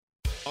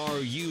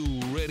Are you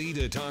ready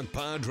to talk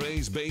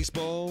Padres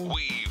baseball?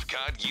 We've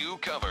got you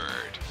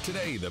covered.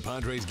 Today, the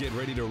Padres get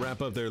ready to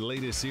wrap up their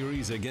latest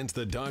series against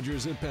the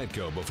Dodgers at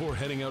Petco before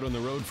heading out on the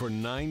road for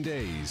 9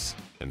 days.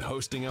 And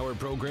hosting our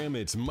program,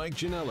 it's Mike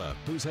Janela,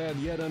 who's had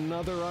yet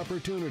another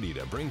opportunity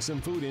to bring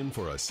some food in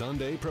for a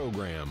Sunday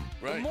program.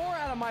 Right. The more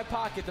out of my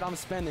pocket that I'm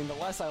spending, the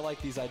less I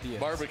like these ideas.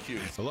 Barbecue.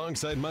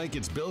 Alongside Mike,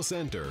 it's Bill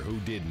Center, who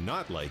did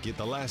not like it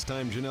the last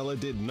time Janela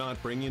did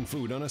not bring in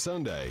food on a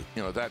Sunday.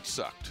 You know, that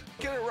sucked.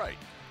 Get it right.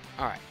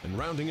 All right. And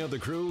rounding out the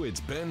crew,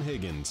 it's Ben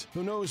Higgins,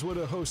 who knows what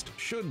a host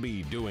should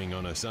be doing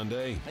on a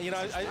Sunday. You know,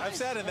 I've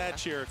sat in that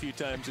chair a few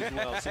times as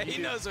well. So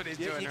he knows what he's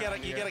doing. You got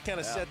to kind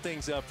of set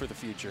things up for the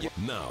future.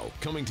 Now,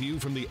 coming to you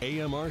from the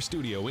AMR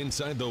studio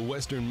inside the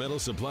Western Metal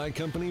Supply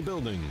Company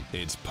building,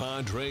 it's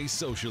Padres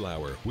Social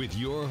Hour with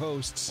your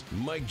hosts,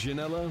 Mike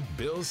Janela,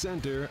 Bill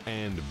Center,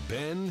 and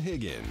Ben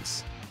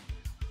Higgins.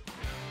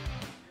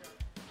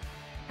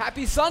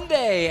 Happy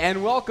Sunday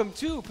and welcome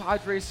to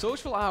Padres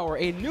Social Hour,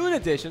 a noon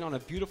edition on a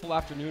beautiful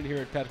afternoon here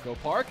at Petco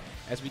Park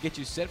as we get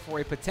you set for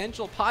a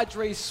potential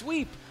Padres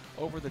sweep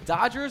over the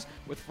Dodgers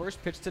with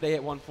first pitch today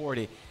at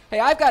 1:40. Hey,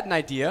 I've got an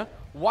idea.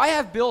 Why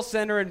have Bill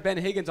Center and Ben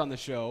Higgins on the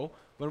show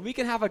when we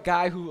can have a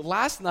guy who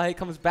last night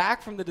comes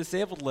back from the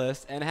disabled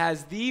list and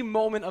has the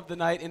moment of the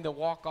night in the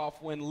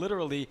walk-off win,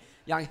 literally,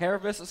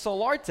 Yangervis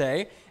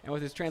Solarte, and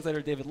with his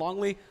translator David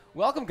Longley.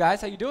 Welcome,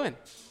 guys. How you doing?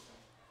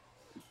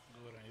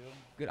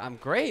 Good. I'm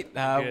great.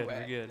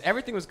 We're good.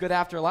 Everything was good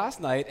after last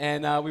night,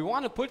 and we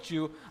want to put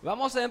you,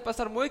 vamos a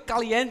empezar muy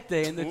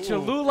caliente in the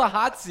Cholula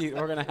hot seat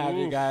we're going to have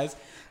you guys.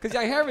 Because,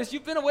 Yangervis,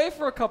 you've been away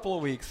for a couple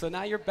of weeks, so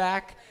now you're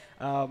back.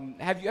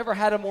 Have you ever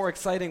had a more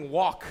exciting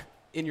walk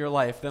in your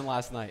life than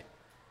last night?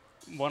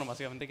 Bueno,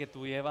 básicamente que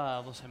tú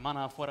llevas 2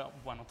 semanas afuera,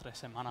 bueno, 3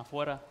 semanas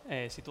afuera.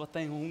 Si tú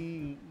estás en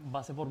un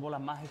base por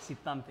bolas más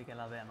excitante que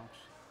la de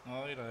anoche.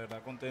 No, y la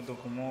verdad contento,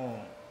 como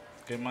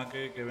que más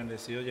que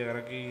bendecido llegar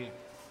aquí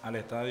al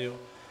estadio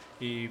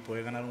y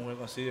poder ganar un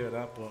juego así, de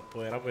verdad,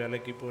 poder apoyar al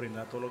equipo,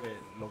 brindar todo lo que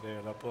de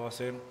verdad puedo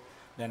hacer,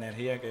 la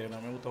energía, que de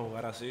verdad me gusta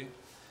jugar así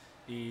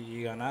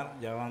y ganar.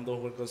 Ya van 2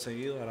 juegos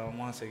seguidos, ahora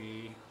vamos a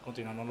seguir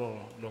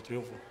continuando los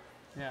triunfos.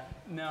 Yeah,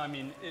 no, I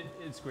mean,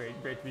 it's great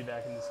to be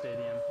back in the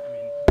stadium. I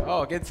mean,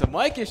 oh, getting some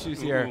mic issues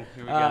here.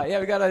 Here we go.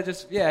 Yeah, we got to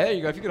just, there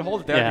you go. If you could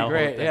hold it there, that'd be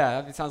great.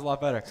 Yeah, that sounds a lot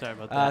better. Sorry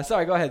about that.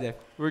 Sorry, go ahead, Dave.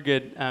 We're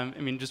good. I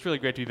mean, just really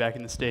great to be back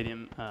in the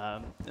stadium,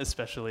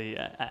 especially,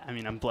 I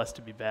mean, I'm blessed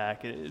to be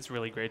back. It's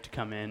really great to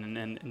come in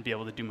and be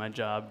able to do my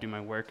job, do my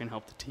work, and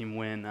help the team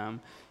win,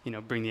 you know,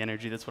 bring the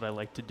energy. That's what I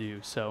like to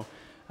do. So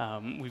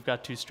we've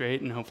got 2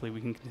 straight, and hopefully we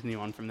can continue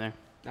on from there.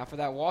 Now, for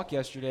that walk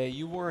yesterday,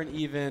 you weren't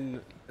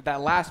even,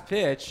 that last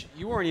pitch,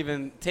 you weren't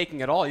even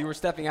taking it all. You were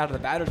stepping out of the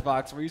batter's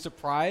box. Were you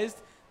surprised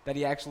that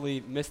he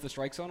actually missed the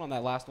strike zone on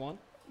that last one?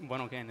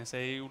 Bueno, que en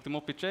ese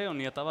último picheo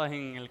ni estabas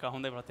en el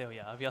cajón de bateo,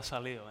 ya había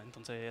salido.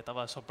 Entonces,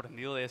 ¿estabas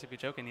sorprendido de ese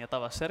picheo que ni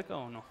estaba cerca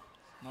o no?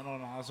 No,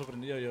 nada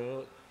sorprendido.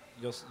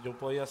 Yo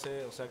podía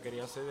hacer, o sea,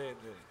 quería hacer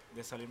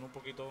de salirme un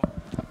poquito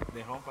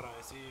de home para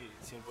ver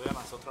si él podía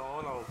lanzar otra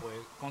bola o poder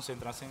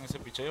concentrarse en ese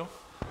picheo.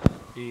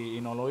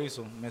 Y no lo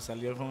hizo. Me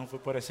salió el home, fue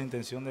por esa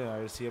intención de a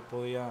ver si él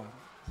podía,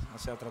 o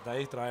sea, tratar de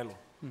distraerlo.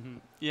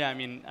 Yeah, I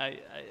mean,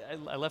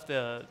 I left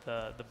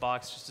the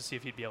box just to see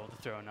if he'd be able to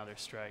throw another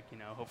strike, you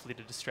know, hopefully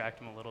to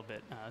distract him a little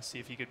bit, see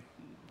if he could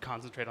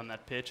concentrate on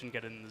that pitch and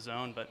get it in the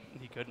zone, but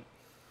he couldn't.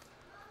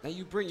 Now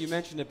you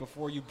mentioned it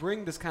before, you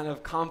bring this kind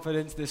of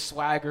confidence, this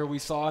swagger we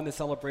saw in the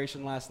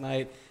celebration last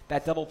night,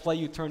 that double play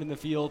you turned in the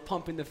field,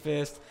 pumping the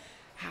fist.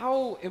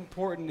 How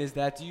important is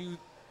that? Do you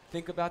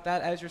think about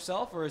that as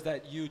yourself, or is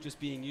that you just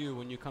being you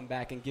when you come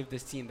back and give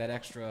this team that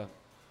extra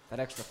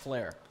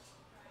flair?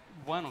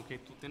 Bueno, que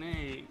tú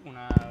tienes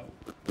una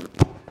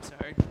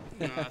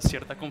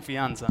cierta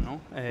confianza,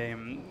 ¿no?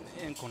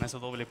 Con ese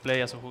doble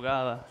play, esa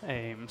jugada.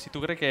 Si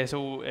tú crees que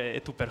eso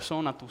es tu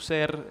persona, tu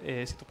ser,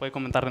 si tú puedes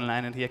comentar en la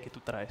energía que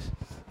tú traes.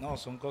 No,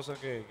 son cosas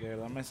que de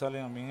verdad me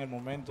salen a mí en el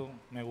momento.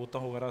 Me gusta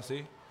jugar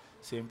así.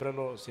 Siempre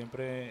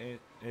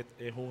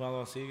he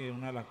jugado así. Es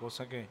una de las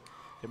cosas que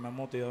me ha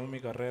motivado en mi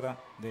carrera,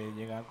 de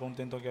llegar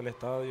contento aquí al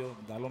estadio,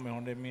 dar lo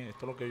mejor de mí. Esto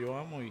es lo que yo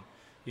amo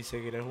y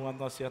seguiré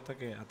jugando así hasta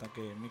que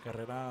mi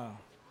carrera,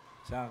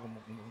 o sea, como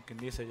quien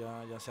dice,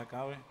 ya se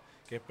acabe,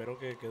 que espero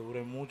que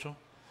dure mucho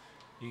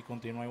y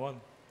continúe igual.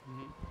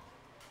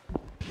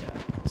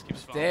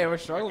 Dave, we're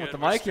struggling with the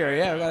mic here.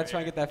 Yeah, we got to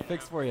try and get that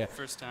fixed for you.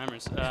 First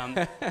timers.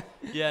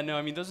 Yeah, no,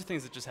 I mean, those are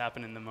things that just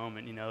happen in the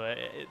moment. You know,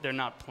 they're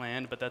not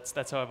planned, but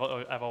that's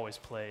how I've always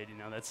played. You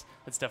know, that's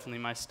definitely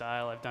my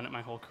style. I've done it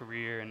my whole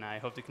career, and I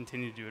hope to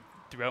continue to do it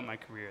throughout my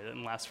career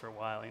and last for a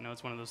while. You know,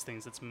 it's one of those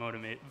things that's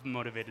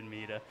motivated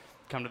me to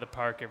come to the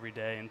park every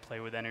day and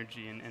play with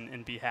energy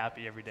and be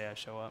happy every day I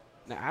show up.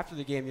 Now, after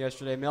the game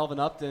yesterday, Melvin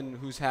Upton,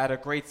 who's had a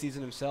great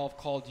season himself,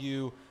 called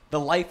you the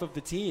life of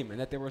the team and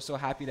that they were so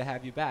happy to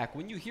have you back.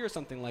 When you hear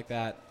something like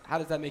that, how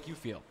does that make you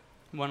feel?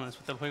 Bueno,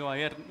 después del juego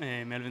ayer,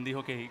 Melvin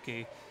dijo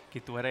que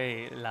tú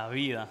eres la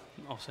vida,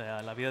 o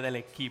sea, la vida del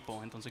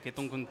equipo. Entonces,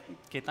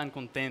 ¿qué tan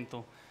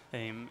contento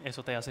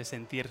eso te hace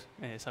sentir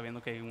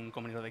sabiendo que un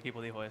compañero de equipo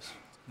dijo eso?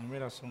 No,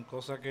 mira, son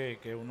cosas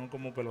que uno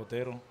como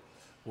pelotero,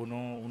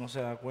 uno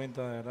se da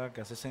cuenta, de verdad,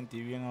 que hace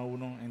sentir bien a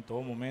uno en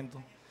todo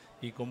momento.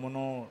 Y cómo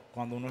no,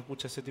 cuando uno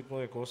escucha ese tipo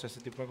de cosas,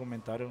 ese tipo de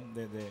comentarios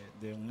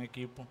de un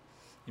equipo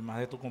y más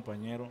de tu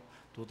compañero,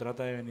 tú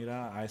tratas de venir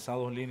a esas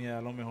dos líneas,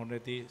 dar lo mejor de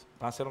ti,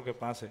 pase lo que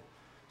pase.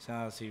 O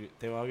sea, si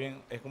te va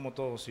bien, es como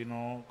todo. Si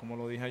no, como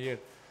lo dije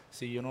ayer,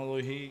 si yo no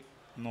doy hit,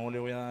 no le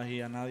voy a dar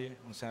hit a nadie.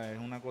 O sea, es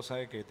una cosa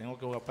de que tengo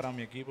que jugar para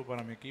mi equipo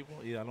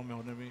y dar lo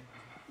mejor de mí.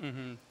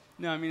 Mm-hmm.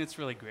 No, I mean, it's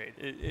really great.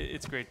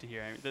 It's great to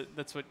hear. I mean,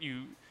 that's what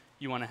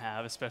you want to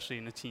have, especially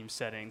in a team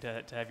setting,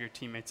 to have your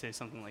teammates say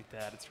something like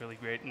that. It's really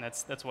great, and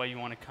that's why you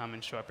want to come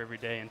and show up every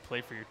day and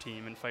play for your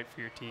team and fight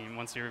for your team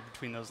once you're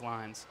between those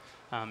lines.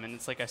 And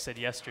it's like I said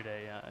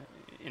yesterday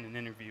in an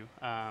interview,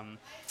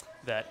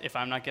 that if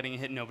I'm not getting a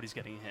hit, nobody's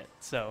getting a hit.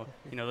 So,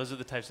 those are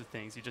the types of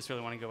things. You just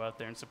really want to go out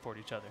there and support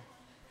each other.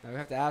 Now, we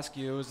have to ask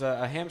you, it was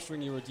a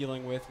hamstring you were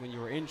dealing with when you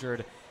were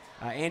injured.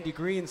 Andy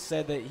Green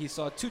said that he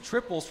saw 2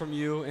 triples from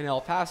you in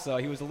El Paso.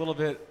 He was a little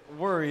bit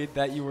worried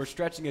that you were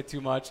stretching it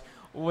too much.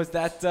 Was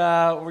that,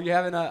 were you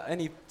having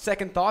any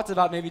second thoughts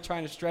about maybe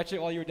trying to stretch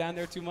it while you were down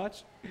there too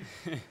much?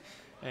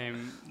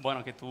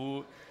 Bueno, que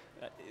tú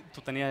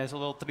tenías esos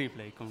 2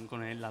 triples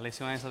con la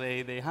lesión esa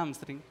de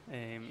hamstring,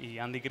 y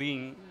Andy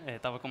Green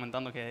estaba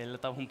comentando que él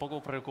estaba un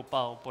poco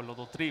preocupado por los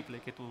 2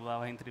 triples que tú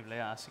dabas en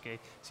AAA, así que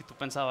si tú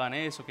pensabas en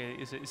eso,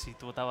 que si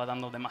tú estabas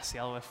dando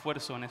demasiado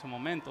esfuerzo en ese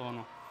momento o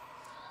no.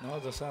 No,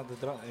 o sea,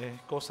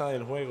 es cosa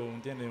del juego,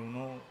 ¿entiendes?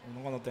 Uno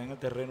cuando está en el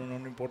terreno,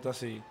 no importa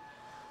si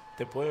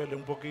te puede doler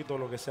un poquito o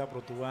lo que sea,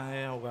 pero tú vas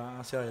a jugar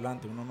hacia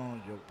adelante.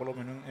 Yo por lo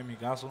menos en mi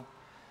caso,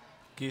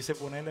 quise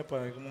ponerle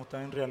para ver cómo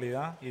está en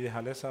realidad y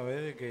dejarle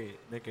saber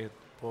de que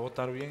puedo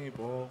estar bien y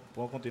puedo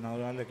continuar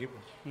ayudando al equipo.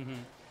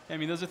 Mm-hmm. I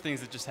mean, those are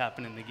things that just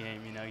happen in the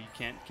game. You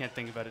can't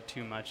think about it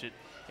too much.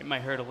 It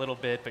might hurt a little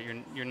bit, but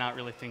you're not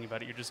really thinking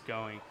about it. You're just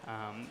going.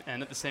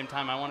 And at the same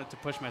time, I wanted to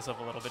push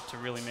myself a little bit to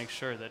really make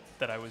sure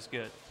that I was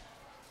good.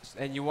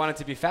 And you wanted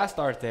to be fast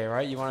Arte,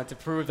 right? You wanted to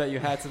prove that you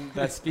had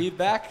that speed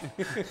back.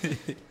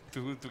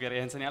 Tú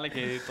querías enseñarle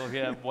que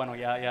todavía, bueno,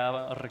 ya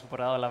ha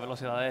recuperado la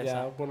velocidad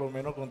esa. Ya por lo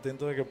menos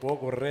contento de que puedo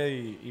correr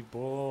y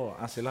puedo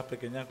hacer las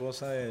pequeñas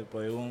cosas de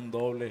poder un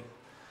doble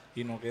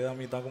y no queda a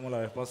mitad como la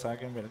vez pasada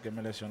que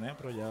me lesioné,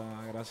 pero ya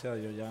gracias a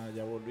Dios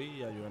ya volví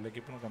y ayudar al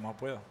equipo en lo que más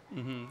pueda.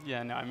 Mm-hmm.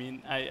 Yeah, no, I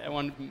mean, I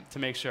wanted to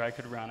make sure I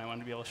could run. I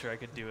wanted to be able to sure I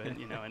could do it,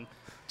 and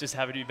just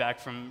happy to be back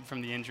from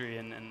the injury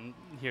and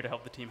here to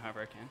help the team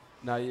however I can.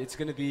 No, it's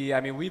going to be,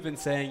 I mean, we've been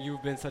saying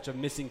you've been such a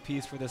missing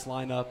piece for this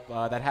lineup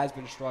that has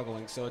been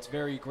struggling, so it's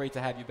very great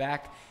to have you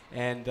back.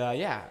 And,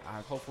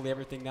 hopefully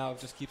everything now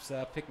just keeps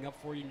picking up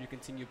for you and you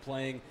continue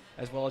playing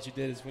as well as you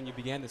did as when you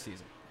began the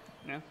season.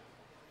 Yeah.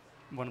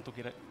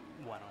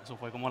 Bueno, eso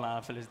fue como la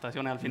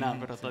felicitación al final,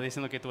 pero estoy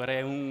diciendo que tú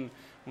eres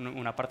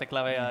una parte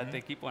clave de este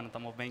equipo. Bueno,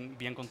 estamos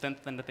bien contentos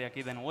de tenerte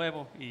aquí de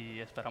nuevo y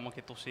esperamos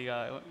que tú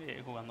sigas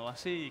jugando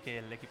así y que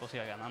el equipo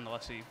siga ganando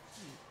así.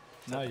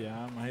 No,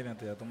 ya,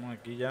 imagínate, ya estamos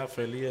aquí ya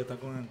felices de estar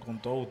con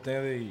todos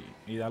ustedes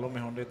y dar lo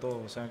mejor de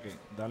todo. O sea, que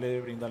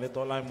brindarle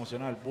todas las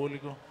emociones al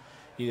público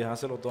y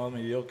dejárselo todo a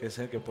mi Dios, que es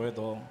el que puede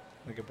todo,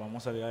 el que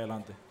podamos salir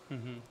adelante.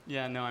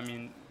 Yeah, no, I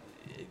mean,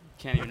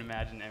 can't even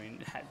imagine. I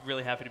mean,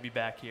 really happy to be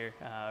back here.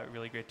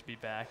 Really great to be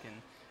back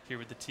and here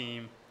with the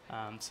team.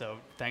 So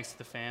thanks to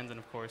the fans and,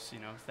 of course,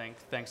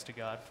 thanks to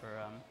God for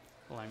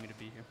allowing me to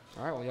be here.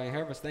 All right, well,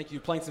 Yangervis, thank you.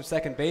 Playing some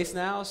second base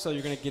now, so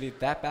you're going to get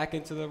that back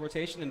into the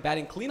rotation and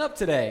batting cleanup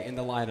today in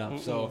the lineup.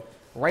 So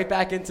right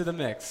back into the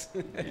mix.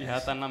 Ya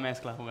está en la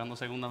mezcla, jugando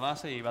segunda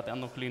base y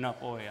bateando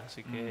cleanup hoy,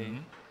 así que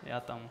ya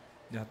estamos.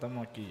 Ya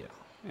estamos aquí ya.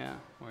 Yeah,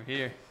 we're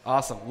here.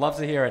 Awesome. Love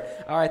to hear it.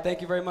 All right,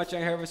 thank you very much,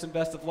 Yangervis, and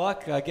best of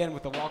luck. Again,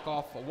 with the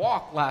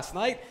walk last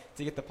night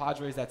to get the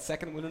Padres that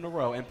second win in a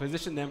row and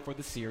position them for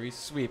the series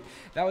sweep.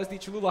 That was the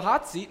Cholula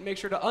Hot Seat. Make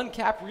sure to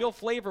uncap real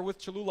flavor with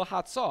Cholula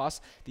Hot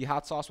Sauce, the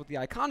hot sauce with the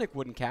iconic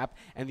wooden cap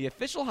and the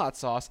official hot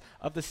sauce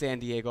of the San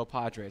Diego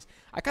Padres.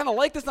 I kind of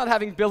like this not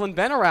having Bill and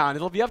Ben around.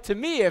 It'll be up to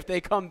me if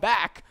they come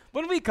back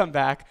when we come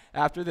back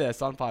after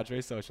this on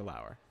Padres Social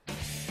Hour.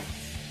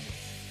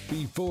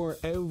 Before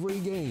every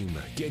game,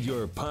 get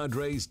your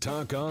Padres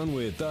talk on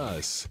with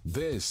us.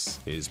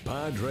 This is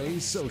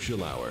Padres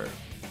Social Hour.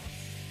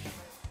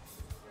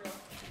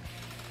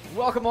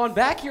 Welcome on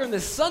back here on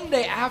this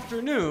Sunday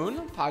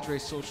afternoon,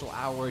 Padres Social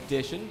Hour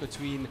edition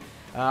between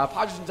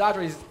Padres and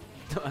Dodgers.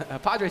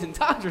 Padres and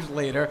Dodgers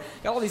later.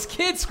 Got all these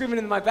kids screaming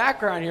in my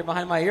background here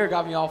behind my ear,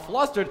 got me all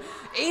flustered.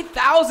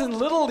 8,000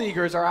 Little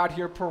Leaguers are out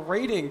here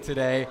parading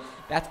today.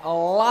 That's a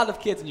lot of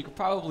kids, and you can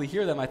probably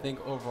hear them, I think,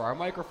 over our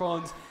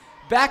microphones.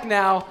 Back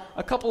now,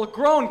 a couple of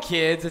grown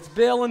kids. It's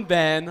Bill and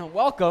Ben.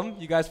 Welcome.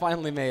 You guys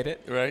finally made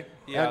it. Right.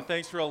 Yeah,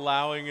 thanks for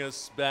allowing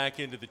us back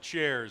into the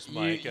chairs,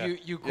 Mike.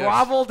 You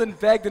groveled and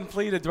begged and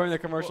pleaded during the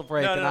commercial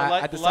break. No,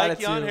 I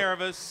decided like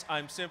Yangervis,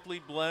 I'm simply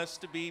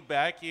blessed to be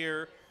back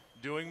here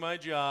doing my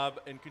job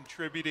and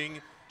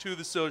contributing to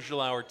the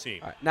social hour team.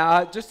 All right.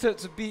 Now, just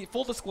to be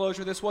full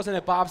disclosure, this wasn't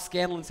a Bob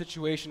Scanlon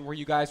situation where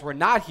you guys were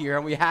not here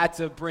and we had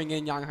to bring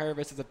in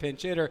Yangervis as a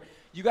pinch hitter.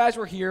 You guys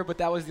were here, but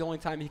that was the only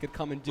time he could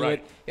come and do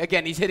it.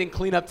 Again, he's hitting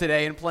cleanup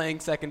today and playing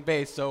second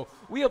base, so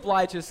we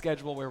oblige his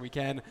schedule where we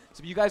can.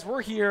 So you guys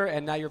were here,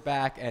 and now you're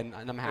back, and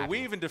I'm happy.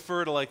 We even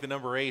defer to like the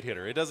number 8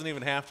 hitter. It doesn't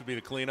even have to be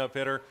the cleanup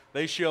hitter.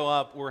 They show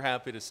up, we're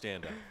happy to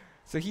stand up.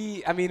 So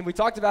we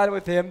talked about it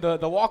with him, the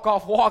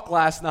walk-off walk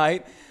last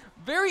night.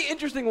 Very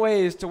interesting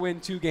ways to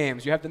win 2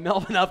 games. You have the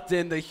Melvin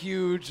Upton, the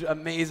huge,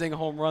 amazing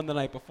home run the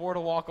night before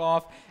to walk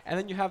off, and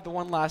then you have the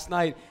one last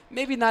night.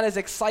 Maybe not as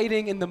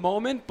exciting in the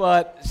moment,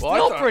 but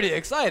still pretty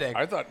exciting.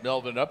 I thought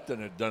Melvin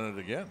Upton had done it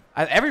again.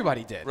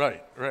 Everybody did.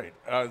 Right.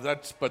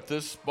 But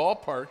this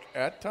ballpark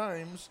at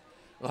times,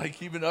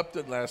 like even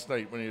Upton last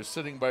night when he was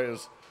sitting by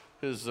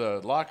his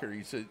locker,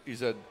 he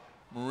said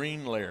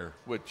marine layer,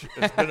 which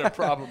has been a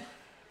problem.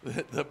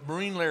 The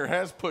marine layer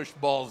has pushed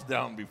balls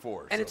down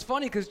before. And it's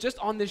funny because just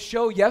on this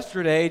show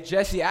yesterday,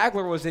 Jesse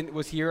Agler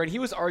was here, and he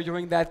was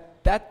arguing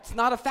that that's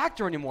not a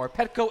factor anymore.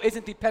 Petco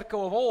isn't the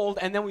Petco of old,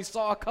 and then we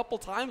saw a couple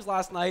times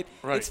last night.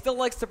 It still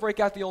likes to break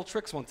out the old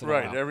tricks once in a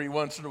while. Right, every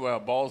once in a while.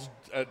 Balls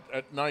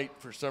at night,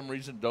 for some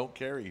reason, don't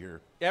carry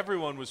here.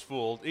 Everyone was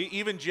fooled.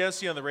 Even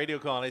Jesse on the radio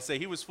call, and I say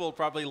he was fooled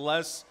probably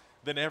less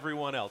than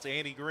everyone else.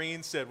 Andy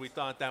Green said we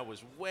thought that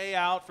was way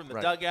out from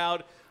the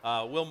dugout.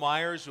 Will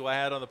Myers, who I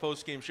had on the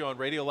postgame show on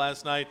radio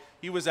last night,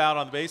 he was out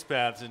on the base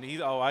paths, and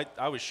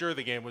I was sure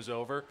the game was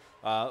over.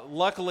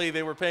 Luckily,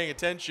 they were paying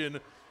attention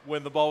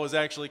when the ball was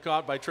actually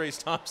caught by Trace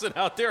Thompson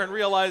out there and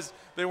realized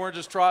they weren't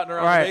just trotting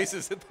around the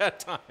bases at that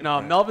time.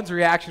 No, Melvin's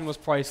reaction was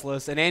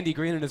priceless, and Andy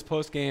Green in his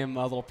postgame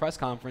little press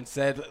conference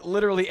said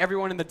literally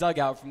everyone in the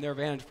dugout from their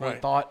vantage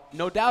point thought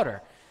no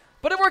doubter.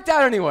 But it worked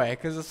out anyway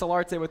because of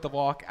Solarte with the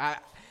walk.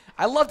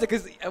 I loved it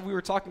because we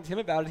were talking to him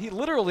about it. He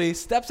literally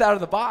steps out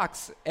of the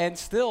box and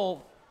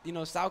still,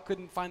 Sal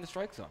couldn't find the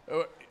strike zone.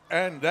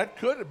 And that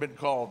could have been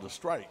called a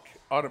strike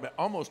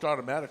almost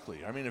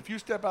automatically. I mean, if you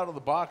step out of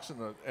the box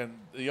and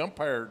the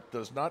umpire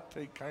does not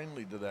take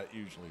kindly to that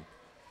usually.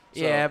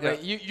 So,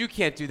 but you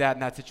can't do that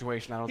in that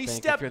situation, I don't think. He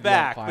stepped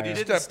back, but he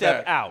didn't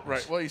step out.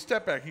 Right. Well, he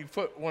stepped back. He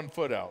put 1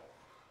 foot out.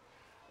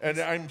 And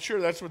I'm sure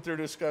that's what they're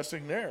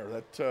discussing there,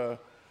 that,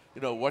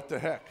 what the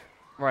heck.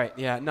 Right,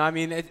 yeah. No, I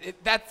mean,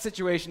 that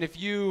situation, if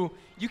you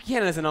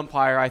can't as an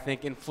umpire, I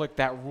think, inflict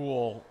that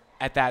rule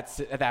at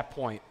that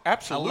point.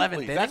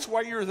 Absolutely. That's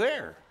why you're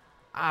there.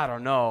 I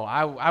don't know.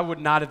 I would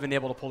not have been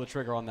able to pull the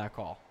trigger on that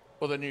call.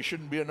 Well, then you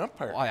shouldn't be an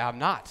umpire. Well, I'm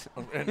not.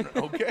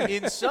 Okay.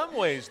 In some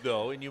ways,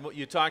 though, and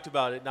you talked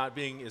about it not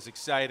being as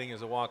exciting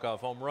as a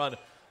walk-off home run,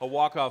 a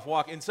walk-off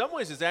walk. In some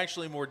ways, it's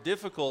actually more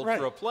difficult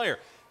for a player.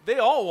 They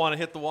all want to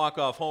hit the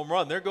walk-off home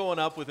run. They're going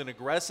up with an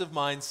aggressive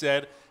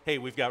mindset. Hey,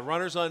 we've got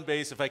runners on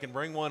base. If I can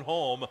bring one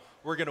home,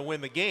 we're going to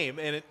win the game.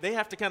 And they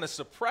have to kind of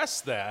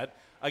suppress that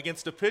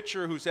against a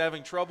pitcher who's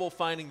having trouble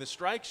finding the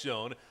strike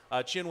zone,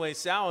 Chinwei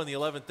Sao in the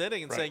 11th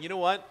inning, and saying, you know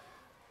what,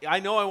 I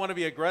know I want to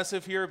be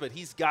aggressive here, but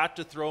he's got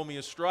to throw me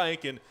a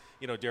strike. And,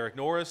 Derek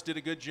Norris did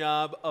a good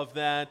job of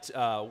that.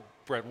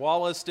 Brett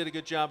Wallace did a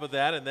good job of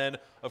that. And then,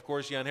 of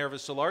course,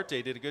 Yangervis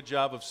Solarte did a good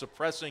job of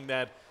suppressing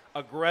that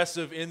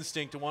aggressive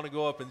instinct to want to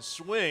go up and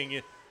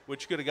swing,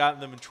 which could have gotten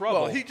them in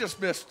trouble. Well, he just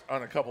missed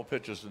on a couple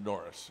pitches to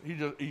Norris.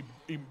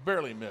 He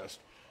barely missed.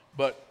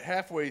 But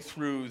halfway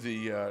through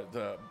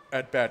the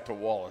at-bat to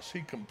Wallace,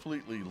 he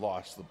completely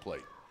lost the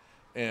plate.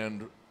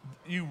 And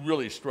you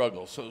really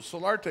struggle. So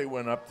Solarte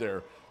went up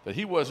there that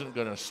he wasn't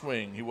going to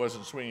swing. He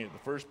wasn't swinging at the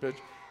first pitch.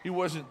 He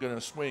wasn't going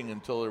to swing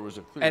until there was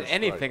a clear at strike.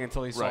 anything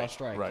until he saw a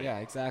strike. Right. Yeah,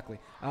 exactly.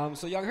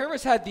 So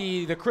Yangervis had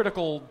the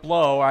critical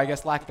blow, or I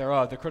guess lack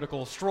thereof, the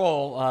critical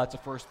stroll to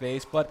first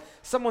base. But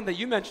someone that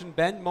you mentioned,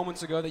 Ben,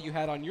 moments ago that you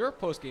had on your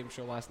postgame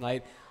show last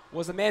night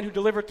was a man who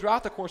delivered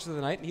throughout the course of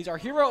the night, and he's our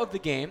hero of the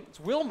game. It's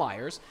Will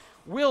Myers.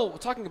 Will,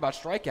 talking about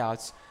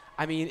strikeouts,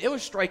 I mean, it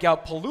was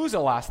strikeout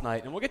palooza last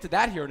night, and we'll get to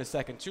that here in a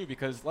second too,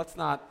 because let's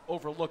not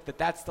overlook that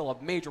that's still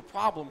a major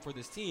problem for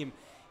this team.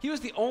 He was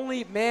the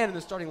only man in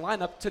the starting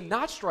lineup to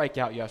not strike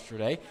out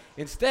yesterday.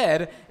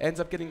 Instead, ends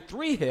up getting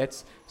 3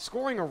 hits,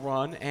 scoring a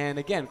run, and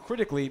again,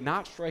 critically,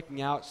 not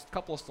striking out, just a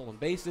couple of stolen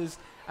bases.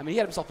 I mean, he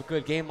had himself a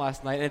good game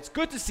last night, and it's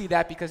good to see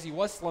that because he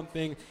was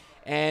slumping,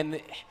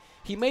 and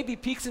he may be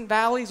peaks and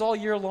valleys all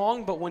year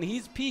long, but when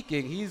he's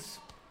peaking, he's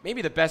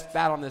maybe the best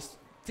bat on this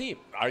team.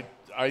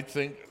 I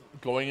think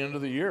going into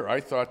the year, I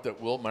thought that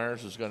Will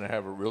Myers is going to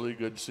have a really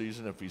good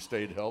season if he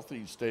stayed healthy.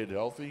 He stayed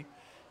healthy.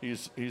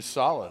 He's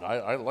solid.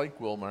 I like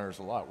Will Myers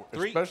a lot,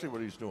 especially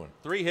what he's doing.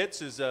 3 hits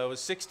was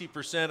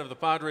 60% of the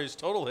Padres'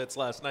 total hits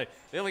last night.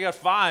 They only got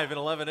 5 in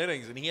 11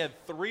 innings, and he had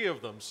 3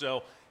 of them.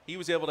 So he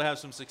was able to have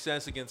some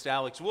success against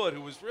Alex Wood,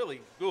 who was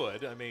really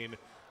good. I mean,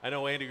 I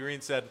know Andy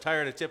Green said,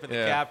 tired of tipping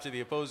the cap to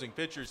the opposing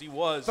pitchers. He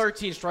was.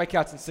 13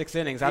 strikeouts in 6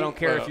 innings. I don't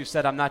care if you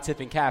said I'm not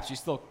tipping caps. You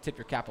still tip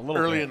your cap a little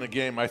bit. Early in the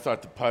game, I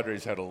thought the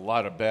Padres had a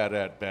lot of bad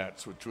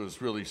at-bats, which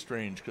was really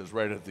strange because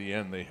right at the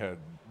end they had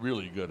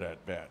really good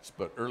at-bats.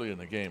 But early in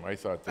the game, I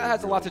thought that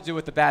has a lot to do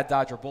with the bad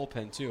Dodger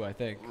bullpen, too, I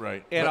think.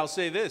 Right. And I'll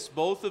say this.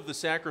 Both of the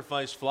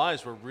sacrifice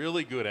flies were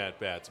really good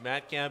at-bats.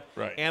 Matt Kemp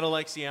and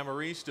Alexi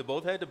Amarista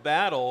both had to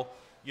battle,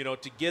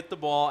 to get the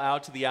ball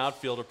out to the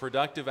outfield, a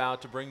productive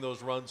out to bring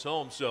those runs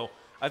home. So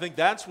I think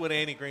that's what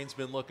Andy Green's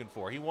been looking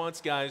for. He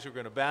wants guys who are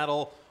going to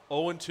battle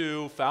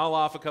 0-2, foul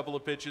off a couple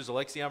of pitches.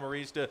 Alexi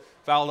Amarista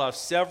fouled off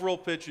several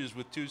pitches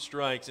with 2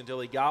 strikes until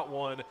he got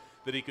one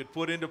that he could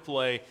put into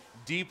play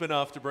deep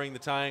enough to bring the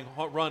tying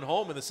run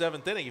home in the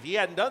 7th inning. If he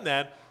hadn't done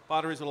that,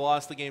 Padres would have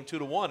lost the game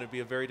 2-1. It'd be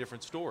a very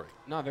different story.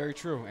 No, very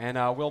true. And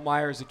Will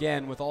Myers,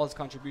 again, with all his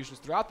contributions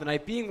throughout the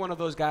night, being one of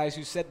those guys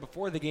who said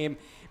before the game,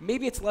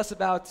 maybe it's less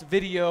about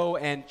video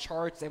and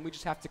charts and we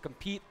just have to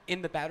compete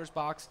in the batter's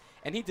box.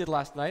 And he did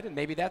last night, and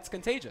maybe that's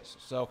contagious.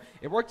 So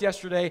it worked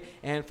yesterday,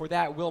 and for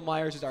that, Will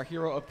Myers is our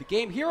hero of the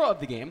game. Hero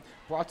of the game,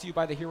 brought to you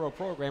by the Hero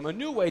Program, a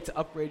new way to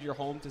upgrade your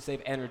home to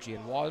save energy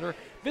and water.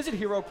 Visit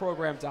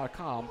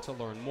heroprogram.com to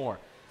learn more.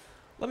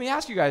 Let me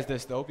ask you guys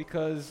this, though,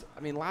 because,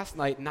 last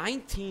night,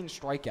 19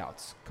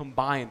 strikeouts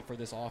combined for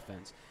this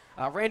offense.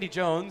 Randy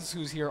Jones,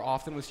 who's here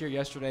often, was here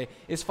yesterday,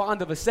 is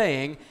fond of a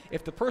saying,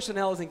 if the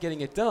personnel isn't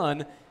getting it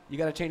done, you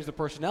got to change the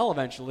personnel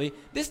eventually.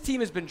 This team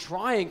has been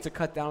trying to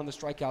cut down on the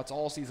strikeouts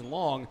all season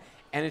long,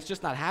 and it's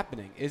just not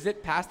happening. Is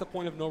it past the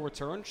point of no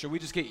return? Should we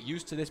just get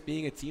used to this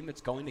being a team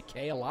that's going to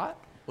K a lot?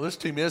 Well, this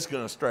team is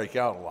going to strike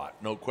out a lot,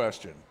 no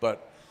question.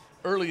 But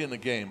early in the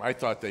game, I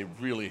thought they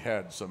really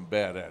had some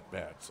bad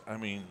at-bats.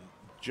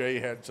 Jay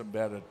had some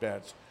bad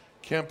at-bats.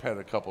 Kemp had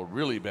a couple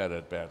really bad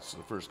at-bats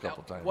the first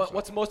couple times.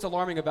 What's most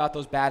alarming about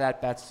those bad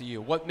at-bats to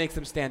you? What makes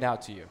them stand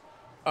out to you?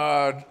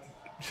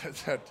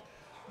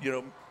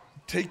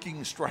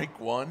 Taking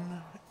strike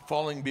one,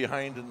 falling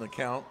behind in the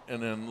count,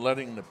 and then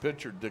letting the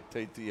pitcher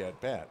dictate the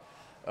at-bat.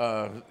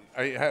 I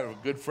have a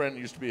good friend who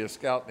used to be a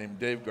scout named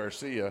Dave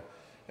Garcia,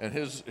 and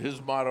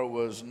his motto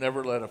was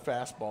never let a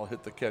fastball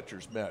hit the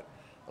catcher's mitt.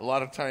 A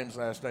lot of times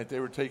last night they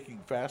were taking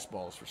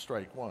fastballs for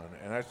strike one,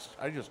 and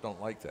I just don't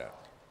like that.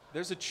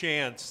 There's a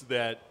chance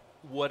that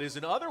what is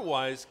an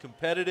otherwise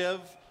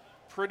competitive,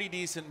 pretty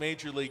decent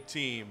major league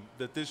team,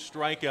 that this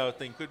strikeout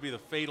thing could be the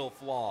fatal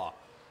flaw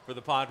for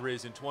the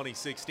Padres in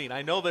 2016.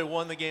 I know they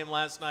won the game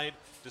last night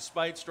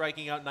despite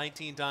striking out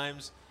 19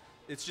 times.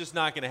 It's just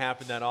not going to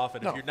happen that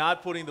often. No. If you're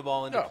not putting the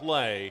ball into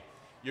play,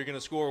 you're going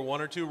to score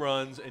 1 or 2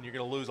 runs, and you're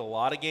going to lose a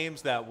lot of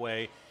games that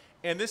way.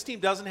 And this team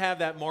doesn't have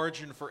that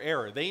margin for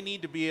error. They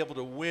need to be able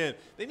to win.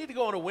 They need to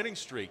go on a winning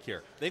streak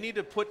here. They need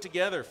to put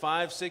together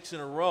 5, 6 in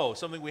a row,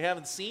 something we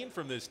haven't seen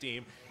from this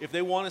team if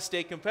they want to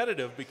stay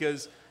competitive,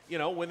 because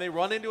when they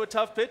run into a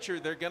tough pitcher,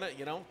 they're going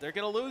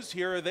to lose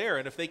here or there.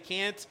 And if they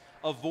can't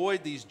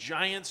avoid these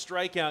giant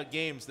strikeout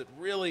games that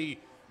really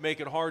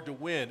make it hard to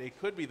win, it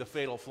could be the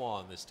fatal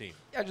flaw in this team.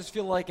 Yeah, I just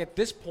feel like at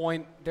this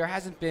point there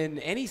hasn't been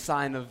any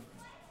sign of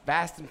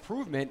vast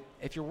improvement.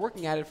 If you're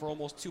working at it for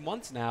almost 2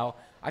 months now,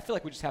 I feel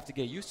like we just have to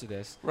get used to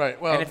this. Right.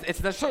 Well, and it's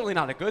certainly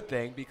not a good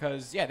thing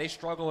because, they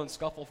struggle and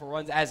scuffle for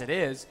runs as it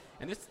is,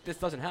 and this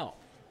doesn't help.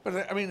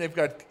 But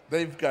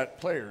they've got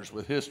players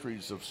with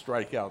histories of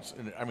strikeouts,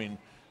 and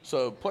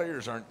so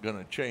players aren't going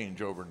to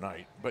change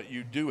overnight. But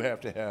you do have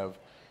to have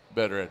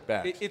better at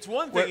bats. It's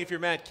one thing if you're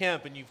Matt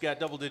Kemp and you've got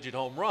double-digit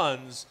home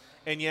runs,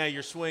 and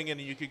you're swinging, and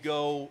you could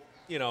go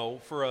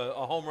for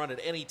a home run at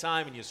any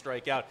time and you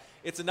strike out.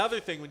 It's another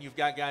thing when you've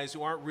got guys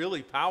who aren't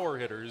really power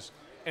hitters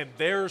and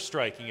they're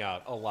striking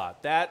out a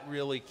lot. That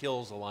really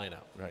kills a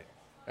lineup. Right.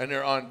 And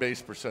their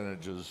on-base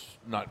percentage is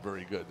not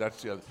very good.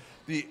 That's the other.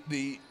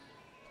 The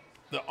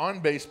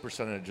on-base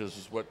percentages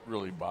is what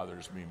really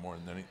bothers me more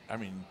than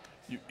anything.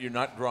 You're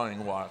not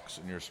drawing walks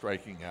and you're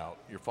striking out.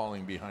 You're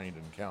falling behind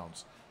in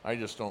counts. I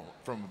just don't,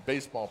 from a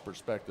baseball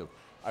perspective,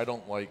 I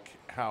don't like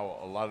how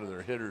a lot of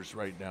their hitters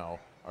right now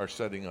are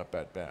setting up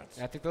at bats.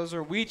 I think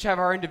we each have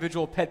our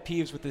individual pet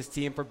peeves with this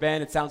team. For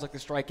Ben, it sounds like the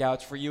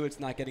strikeouts. For you, it's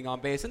not getting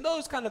on base. And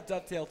those kind of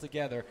dovetail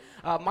together.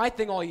 My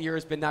thing all year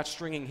has been not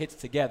stringing hits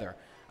together.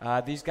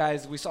 These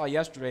guys, we saw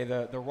yesterday,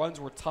 the runs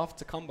were tough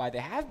to come by. They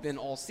have been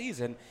all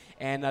season,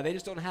 and they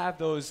just don't have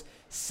those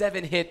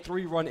 7-hit,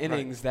 3-run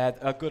innings that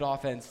a good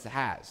offense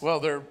has. Well,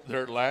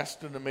 they're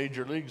last in the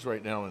major leagues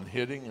right now in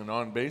hitting and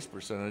on-base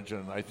percentage,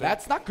 and I think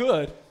that's not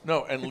good.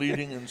 No, and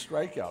leading in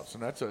strikeouts,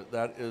 and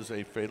that is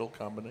a fatal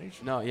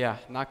combination. No,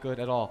 not good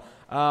at all.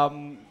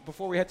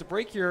 Before we head to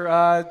break here,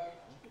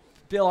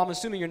 Bill, I'm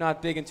assuming you're not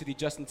big into the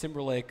Justin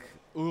Timberlake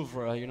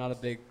oeuvre. You're not a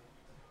big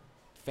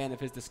fan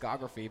of his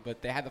discography,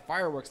 but they had the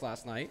fireworks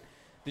last night.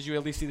 Did you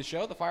at least see the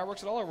show, the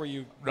fireworks at all, or were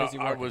you busy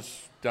working?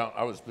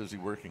 I was busy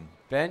working.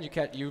 Ben,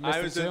 you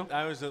missed it too?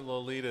 I was at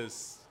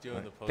Lolita's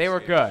doing the post. They were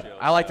good. Show,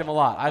 I liked them a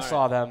lot. I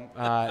saw them.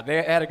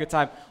 They had a good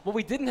time. What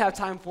we didn't have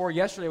time for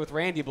yesterday with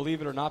Randy,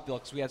 believe it or not, Bill,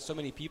 because we had so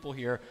many people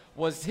here,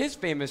 was his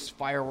famous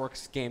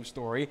fireworks game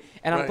story.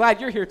 And I'm glad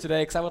you're here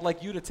today because I would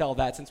like you to tell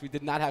that since we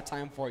did not have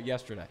time for it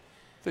yesterday.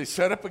 They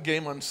set up a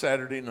game on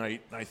Saturday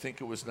night, and I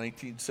think it was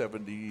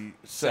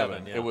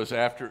 1977. Yeah. It was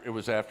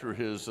after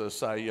his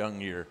Cy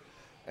Young year,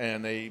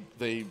 and they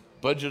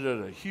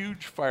budgeted a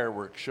huge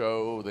fireworks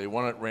show. They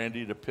wanted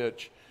Randy to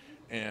pitch,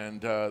 and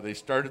they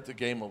started the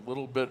game a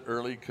little bit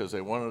early because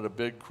they wanted a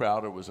big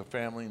crowd. It was a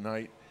family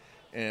night,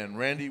 and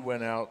Randy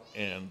went out,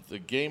 and the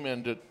game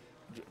ended.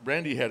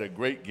 Randy had a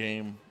great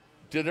game,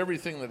 did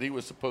everything that he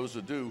was supposed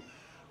to do.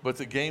 But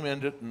the game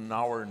ended in an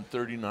hour and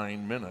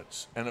 39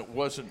 minutes, and it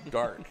wasn't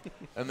dark.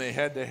 And they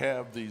had to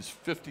have these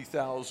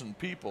 50,000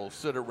 people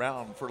sit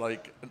around for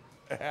like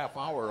a half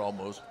hour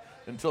almost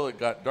until it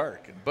got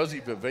dark. And Buzzy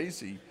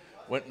Vivasi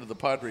went into the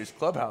Padres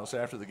clubhouse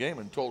after the game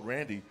and told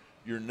Randy,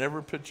 "You're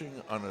never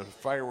pitching on a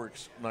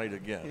fireworks night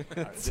again."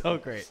 So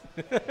great.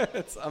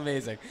 It's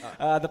amazing.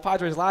 The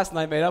Padres last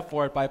night made up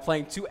for it by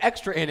playing 2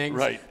 extra innings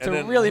to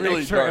really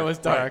make sure it was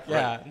dark.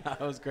 It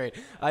was great.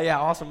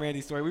 Awesome Randy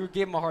story. We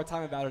gave him a hard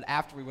time about it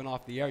after we went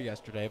off the air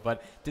yesterday,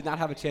 but did not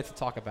have a chance to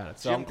talk about it.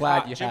 So I'm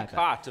glad you had that. Jim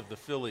Cott of the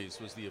Phillies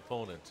was the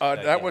opponent.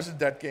 That wasn't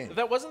that game.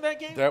 That wasn't that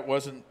game? That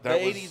wasn't. The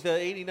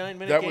 89-minute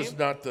game? That was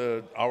not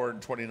the hour and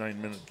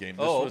 29-minute game.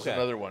 This was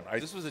another one.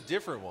 This was a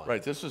different one.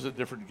 Right, this was a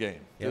different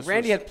game. Yeah,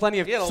 Randy had plenty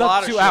of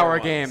sub 2-hour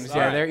games.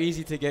 They're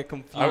easy to get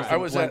confused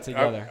and blend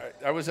together.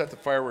 I was at the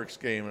fireworks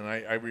game, and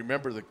I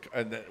remember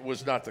and it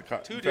was not the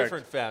two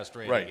different fast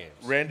Randy games.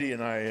 Randy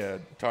and I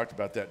talked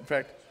about that. In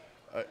fact,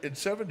 in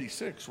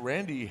 '76,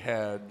 Randy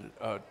had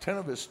 10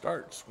 of his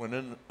starts went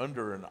in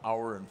under an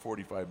hour and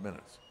 45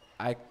 minutes.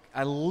 I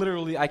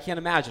literally can't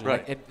imagine.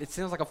 Right. It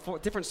sounds like a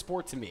different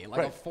sport to me,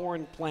 like a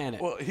foreign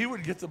planet. Well, he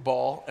would get the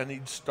ball and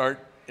he'd start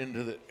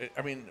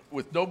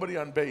with nobody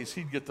on base,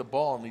 he'd get the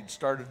ball and he'd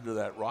start into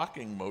that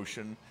rocking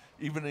motion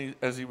even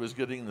as he was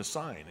getting the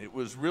sign. It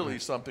was really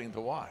something to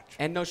watch.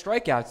 And no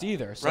strikeouts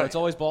either. So it's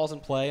always balls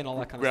in play and all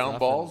that kind of stuff. Ground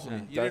balls.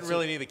 You didn't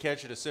really need to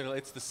catch it as soon.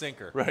 It's the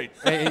sinker. Right.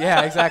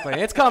 Yeah, exactly.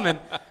 It's coming.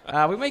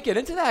 We might get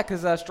into that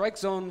because strike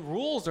zone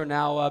rules are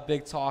now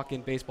big talk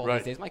in baseball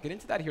these days. Might get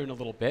into that here in a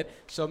little bit.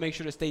 So make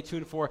sure to stay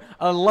tuned for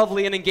a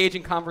lovely and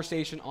engaging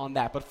conversation on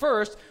that. But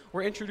first,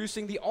 we're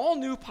introducing the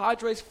all-new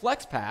Padres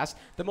Flex Pass,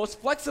 the most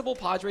flexible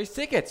Padres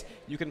tickets.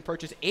 You can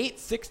purchase 8,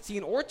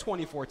 16, or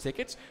 24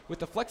 tickets with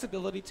the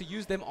flexibility to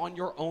use them on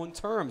your own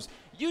terms.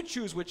 You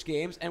choose which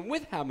games and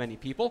with how many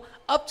people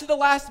up to the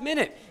last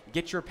minute.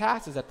 Get your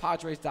passes at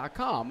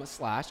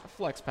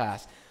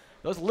Padres.com/FlexPass.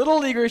 Those little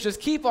leaguers just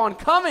keep on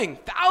coming.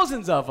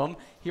 Thousands of them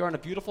here on a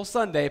beautiful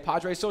Sunday.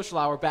 Padres Social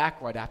Hour back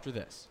right after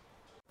this.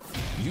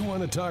 You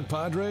want to talk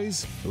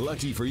Padres?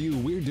 Lucky for you,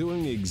 we're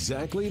doing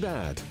exactly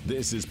that.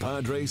 This is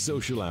Padres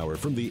Social Hour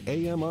from the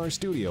AMR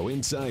studio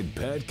inside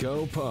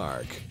Petco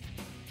Park.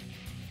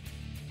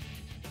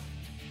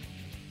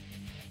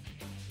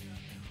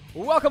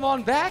 Welcome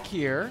on back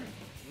here.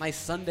 Nice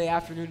Sunday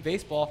afternoon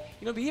baseball.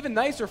 It'd be even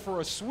nicer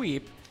for a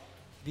sweep.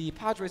 The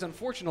Padres,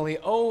 unfortunately,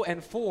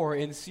 0-4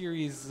 in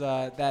series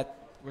that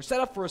were set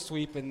up for a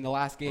sweep in the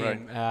last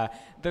game. Right.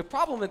 The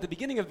problem at the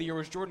beginning of the year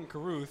was Jordan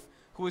Caruth,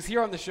 who was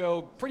here on the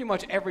show pretty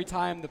much every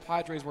time the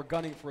Padres were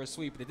gunning for a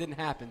sweep, but it didn't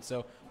happen.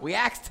 So we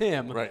asked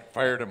him. Right,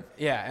 fired him.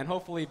 Yeah, and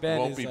hopefully Ben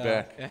won't be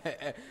back.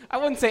 I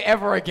wouldn't say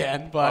ever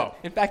again, but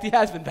in fact he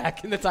has been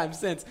back in the time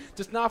since,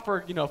 just not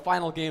for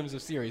final games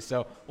of series.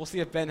 So we'll see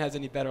if Ben has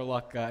any better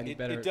luck,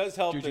 It does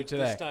help juju that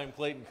today. this time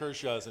Clayton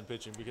Kershaw isn't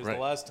pitching because the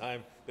last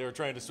time they were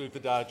trying to sweep the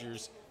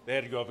Dodgers, they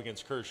had to go up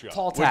against Kershaw.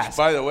 Tall task. Which,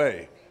 by the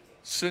way,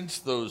 since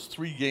those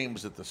 3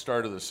 games at the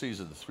start of the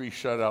season, the 3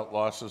 shutout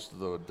losses to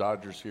the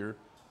Dodgers here,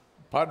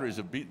 Padres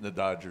have beaten the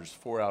Dodgers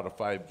 4 out of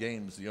 5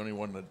 games. The only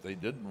one that they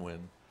didn't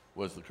win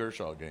was the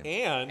Kershaw game.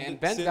 And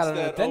Ben's got an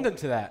addendum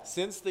to that.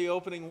 Since the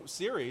opening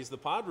series, the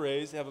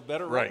Padres have a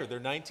better record. They're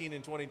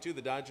 19-22.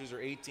 The Dodgers are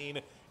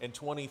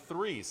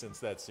 18-23 since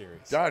that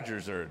series.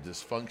 Dodgers are a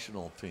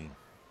dysfunctional team.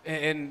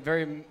 In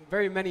very,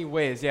 very many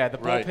ways, yeah. The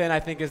bullpen,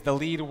 I think, is the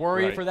lead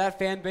worry for that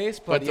fan base.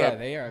 But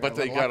they are. But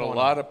they got a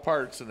lot of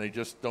parts, and they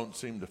just don't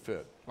seem to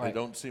fit. They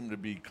don't seem to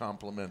be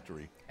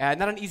complementary.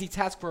 Not an easy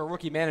task for a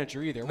rookie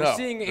manager either. We're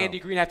seeing Andy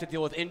Green have to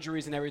deal with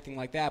injuries and everything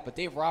like that. But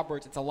Dave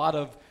Roberts, it's a lot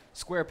of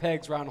square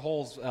pegs, round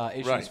holes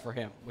issues for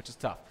him, which is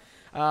tough.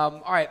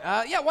 All right.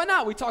 Why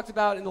not? We talked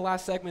about in the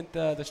last segment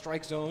the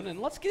strike zone, and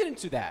let's get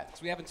into that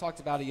because we haven't talked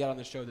about it yet on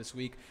the show this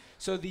week.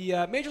 So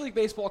the Major League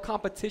Baseball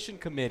Competition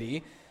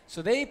Committee,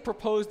 so they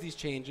proposed these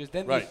changes.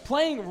 Then the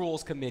Playing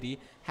Rules Committee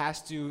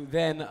has to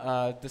then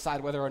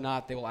decide whether or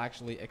not they will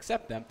actually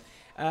accept them.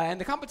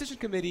 And the Competition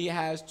Committee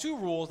has 2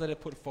 rules that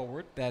it put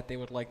forward that they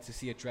would like to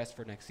see addressed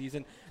for next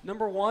season.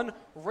 Number 1,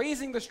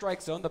 raising the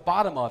strike zone, the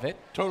bottom of it.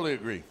 Totally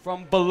agree.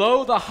 From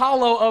below the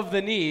hollow of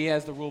the knee,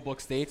 as the rule book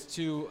states,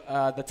 to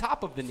the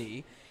top of the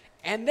knee.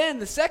 And then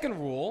the second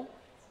rule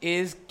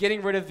is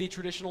getting rid of the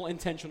traditional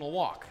intentional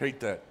walk.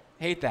 Hate that.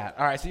 Hate that.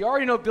 All right, so you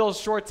already know Bill's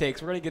short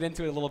takes. We're going to get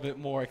into it a little bit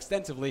more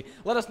extensively.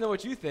 Let us know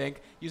what you think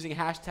using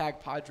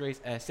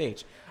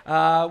 #PadresSH.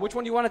 Which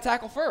one do you want to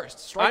tackle first?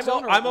 Strike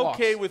zone or I'm walks?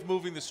 okay with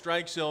moving the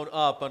strike zone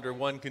up under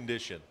one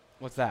condition.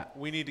 What's that?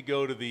 We need to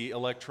go to the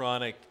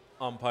electronic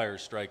umpire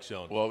strike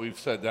zone. Well, we've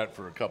said that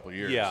for a couple of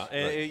years. Yeah,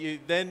 and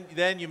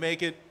then you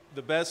make it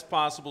the best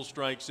possible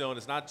strike zone.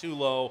 It's not too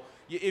low.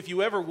 If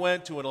you ever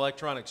went to an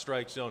electronic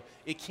strike zone,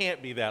 it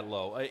can't be that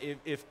low.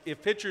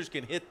 If pitchers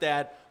can hit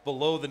that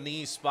below the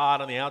knee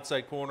spot on the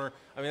outside corner,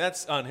 I mean,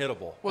 that's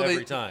unhittable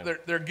every time.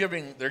 They're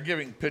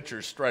giving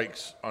pitchers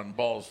strikes on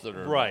balls that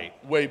are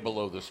way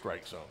below the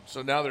strike zone.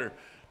 So now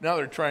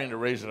they're trying to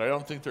raise it. I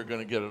don't think they're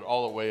going to get it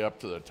all the way up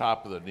to the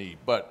top of the knee,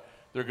 but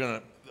they're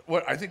going to.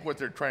 I think what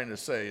they're trying to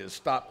say is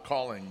stop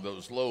calling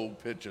those low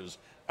pitches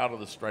out of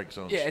the strike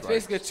zone. Yeah, it's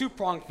basically a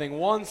two-pronged thing.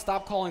 One,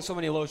 stop calling so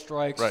many low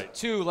strikes. Right.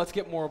 Two, let's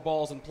get more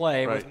balls in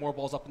play with more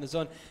balls up in the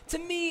zone. To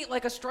me,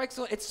 like a strike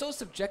zone, it's so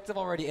subjective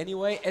already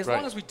anyway. As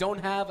long as we don't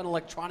have an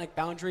electronic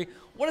boundary,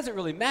 what does it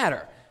really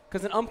matter?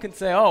 Because an can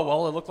say, oh,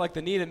 well, it looked like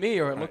the knee to me,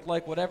 or it looked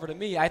like whatever to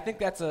me. I think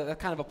that's a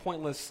kind of a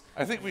pointless,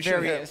 I think we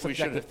should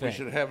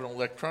have an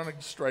electronic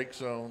strike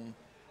zone,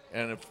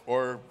 and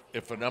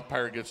if an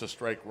umpire gets a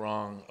strike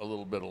wrong, a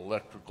little bit of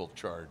electrical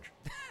charge.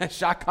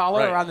 Shot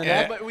collar around the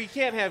net. But we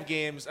can't have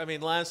games. I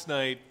mean, last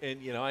night,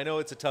 and I know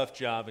it's a tough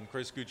job, and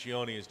Chris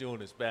Guccione is doing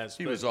his best.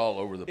 He was all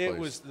over the place. It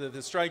was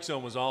the strike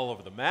zone was all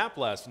over the map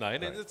last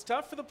night, and it's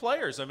tough for the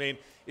players. I mean,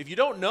 if you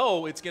don't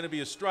know it's going to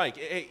be a strike,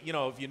 if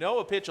you know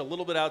a pitch a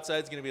little bit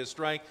outside is going to be a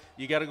strike,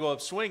 you got to go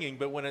up swinging.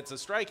 But when it's a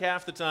strike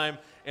half the time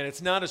and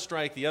it's not a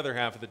strike the other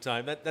half of the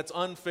time, that's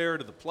unfair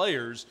to the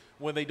players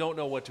when they don't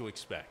know what to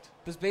expect.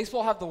 Does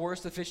baseball have the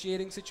worst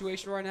officiating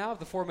situation right now of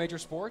the four major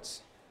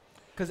sports?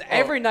 Because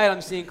every night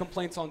I'm seeing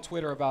complaints on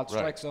Twitter about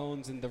strike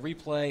zones and the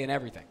replay and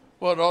everything.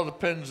 Well, it all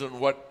depends on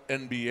what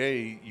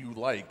NBA you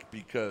like,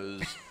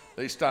 because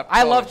they stopped.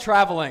 I love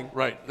traveling.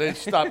 Right. They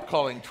stopped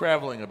calling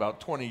traveling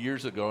about 20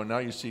 years ago, and now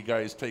you see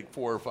guys take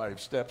 4 or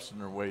 5 steps in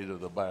their way to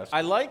the basket.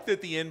 I like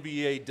that the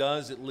NBA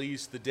does, at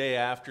least the day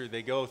after,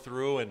 they go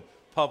through and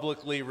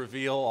publicly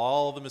reveal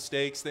all the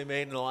mistakes they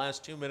made in the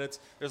last 2 minutes.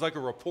 There's like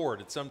a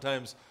report. It's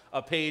sometimes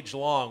a page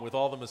long with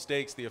all the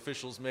mistakes the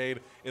officials made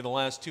in the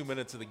last 2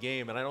 minutes of the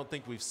game, and I don't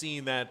think we've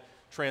seen that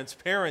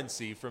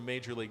transparency from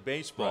Major League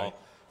Baseball. Right.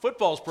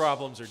 Football's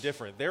problems are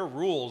different. Their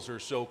rules are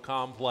so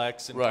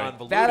complex and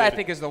convoluted. That I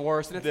think is the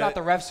worst, and it's not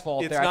the ref's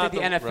fault there. I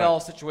think the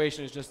NFL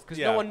situation is just because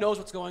no one knows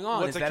what's going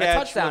on. What's is a that catch? a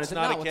touchdown? What's is it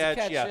not not a catch?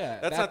 What's a catch? Yeah.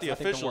 That's not the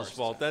official's the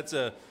fault. That's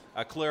a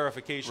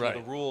clarification of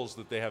the rules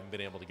that they haven't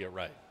been able to get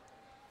right.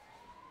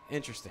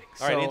 Interesting.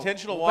 All right,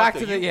 intentional walk.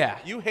 Back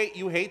to you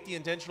hate the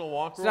intentional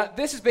walk rule? So now,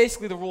 this is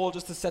basically the rule,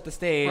 just to set the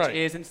stage,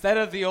 is instead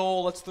of the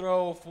old let's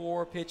throw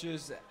 4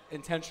 pitches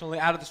intentionally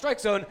out of the strike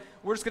zone,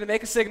 we're just going to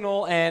make a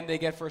signal and they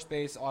get first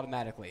base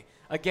automatically.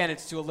 Again,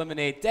 it's to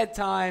eliminate dead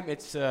time.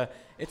 It's a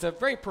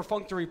very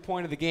perfunctory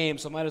point of the game,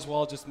 so might as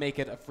well just make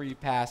it a free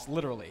pass,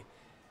 literally.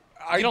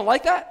 You don't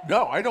like that?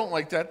 No, I don't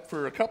like that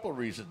for a couple of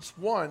reasons.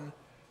 One,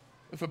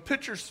 if a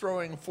pitcher's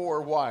throwing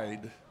 4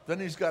 wide, then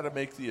he's got to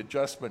make the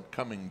adjustment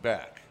coming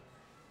back.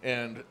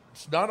 And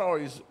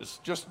it's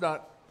just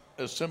not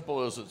as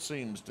simple as it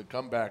seems to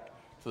come back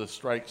to the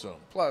strike zone.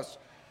 Plus,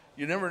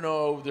 you never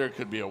know, there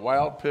could be a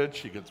wild pitch,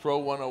 he could throw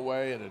one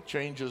away, and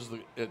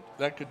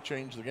that could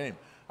change the game.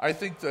 I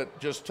think that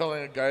just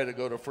telling a guy to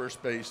go to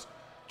first base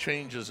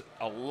changes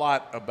a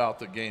lot about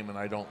the game, and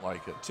I don't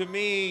like it. To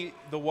me,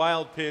 the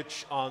wild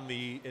pitch on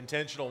the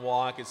intentional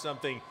walk is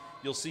something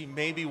you'll see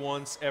maybe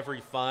once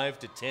every 5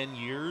 to 10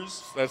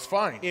 years. That's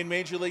fine. In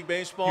Major League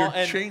Baseball.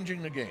 You're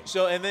changing the game.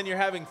 So, and then you're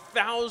having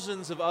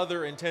thousands of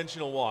other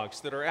intentional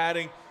walks that are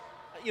adding,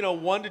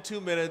 1 to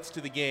 2 minutes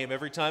to the game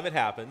every time it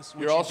happens,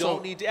 which you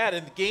don't need to add.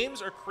 And the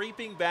games are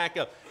creeping back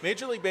up.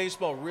 Major League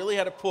Baseball really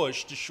had a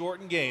push to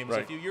shorten games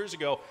a few years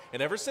ago,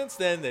 and ever since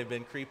then they've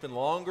been creeping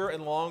longer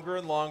and longer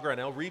and longer. I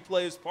know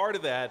replay is part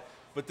of that,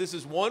 but this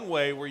is one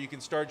way where you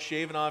can start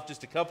shaving off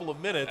just a couple of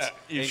minutes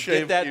and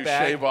get that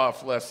back. You shave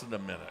off less than a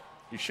minute.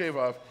 You shave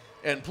off,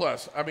 and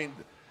plus, I mean,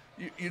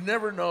 you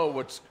never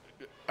know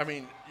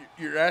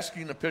you're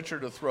asking the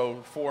pitcher to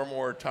throw 4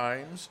 more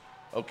times.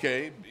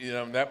 Okay,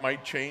 that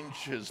might change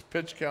his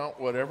pitch count,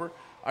 whatever.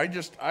 I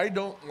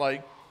don't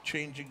like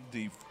changing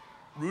the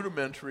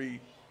rudimentary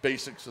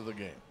basics of the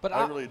game. But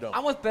I really don't.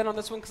 I'm with Ben on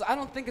this one because I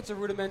don't think it's a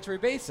rudimentary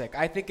basic.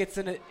 I think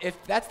if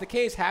that's the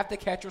case, have the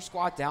catcher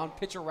squat down,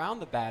 pitch around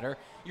the batter.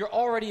 You're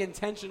already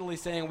intentionally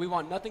saying we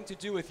want nothing to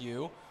do with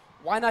you.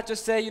 Why not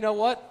just say, you know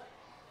what?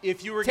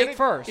 If you were going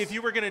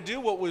to do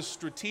what was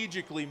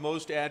strategically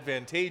most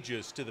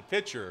advantageous to the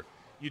pitcher,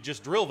 you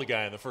just drill the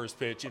guy on the first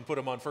pitch and put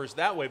him on first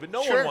that way. But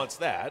no one wants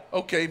that.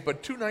 Okay,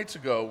 but 2 nights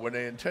ago when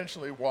they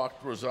intentionally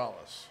walked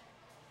Rosales,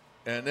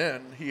 and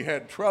then he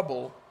had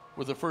trouble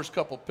with the first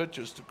couple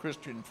pitches to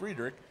Christian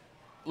Friedrich,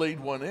 laid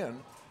one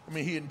in. I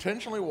mean, he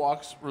intentionally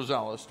walks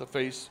Rosales to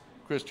face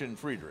Christian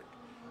Friedrich.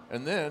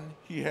 And then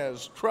he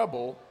has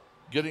trouble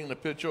getting the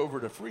pitch over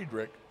to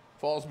Friedrich,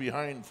 falls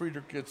behind,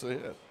 Friedrich gets a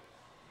hit.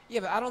 Yeah,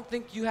 but I don't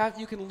think you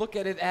can look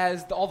at it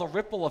as all the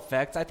ripple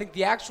effects. I think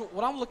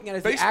what I'm looking at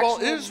is baseball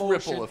the actual is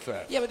motion. Ripple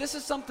effect. Yeah, but this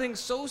is something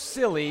so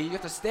silly. You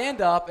have to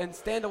stand up and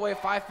stand away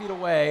 5 feet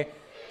away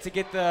to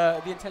get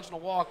the intentional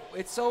walk.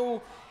 It's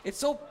so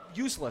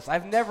useless.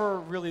 I've never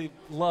really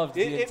loved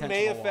the intentional walk. It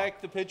may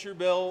affect the pitcher,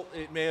 Bill.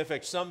 It may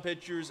affect some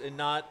pitchers and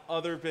not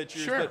other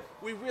pitchers. Sure. But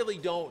we really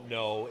don't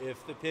know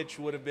if the pitch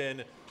would have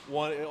been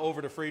one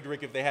over to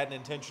Friedrich if they hadn't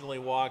intentionally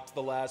walked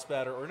the last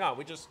batter or not.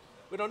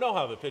 We don't know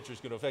how the pitcher's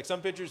going to affect.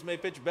 Some pitchers may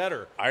pitch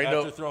better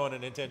after throwing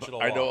an intentional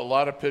walk. I know a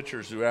lot of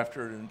pitchers who,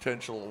 after an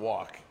intentional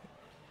walk,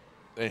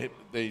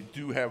 they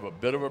do have a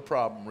bit of a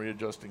problem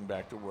readjusting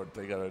back to what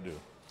they got to do.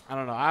 I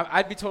don't know.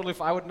 I'd be totally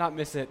I would not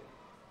miss it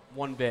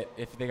one bit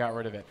if they got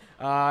rid of it.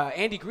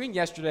 Andy Green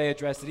yesterday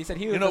addressed it. He said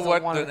he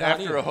doesn't want it.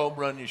 After a home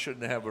run, you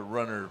shouldn't have a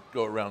runner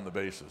go around the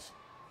bases.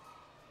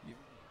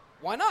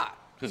 Why not?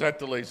 Because that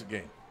delays the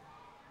game.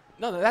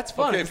 No, that's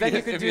fun. Okay,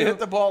 if you hit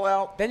the ball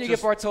out, then you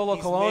get Bartolo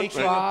Colon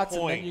shots,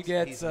 and then you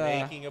get. He's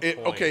making a point.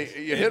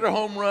 Okay, you hit a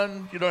home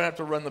run, you don't have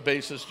to run the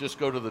bases. Just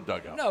go to the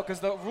dugout. No,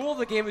 because the rule of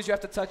the game is you have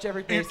to touch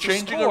every base You're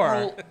to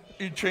score.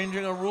 You're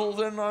changing a rule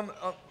then on.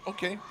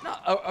 Okay.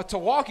 No, to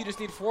walk, you just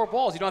need 4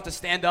 balls. You don't have to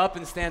stand up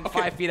and stand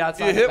 5 feet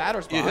outside the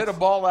batter's box. You hit a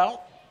ball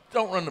out.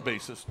 Don't run the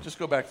bases. Just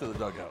go back to the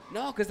dugout.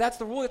 No, because that's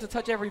the rule. You have to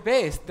touch every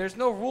base. There's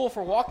no rule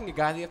for walking a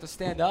guy that you have to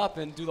stand up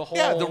and do the whole.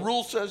 Yeah, the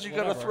rule says you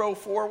got to throw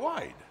 4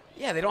 wide.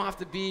 Yeah, they don't have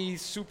to be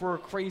super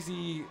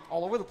crazy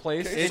all over the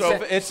place. Okay,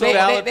 it's a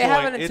valid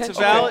point. It's a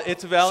valid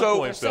point,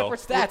 Bill. Separate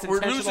stats.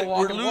 We're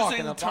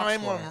losing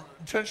time on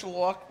intentional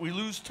walk. We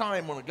lose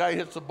time when a guy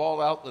hits the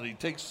ball out that he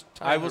takes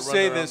time. I will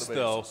say this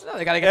though. No,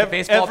 they got to get the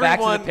baseball back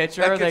to the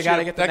pitcher. They got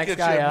to get the next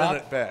guy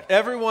up.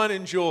 Everyone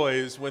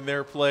enjoys when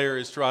their player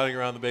is trotting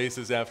around the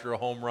bases after a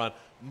home run.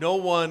 No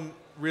one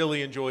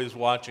really enjoys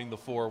watching the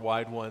 4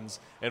 wide ones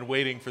and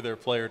waiting for their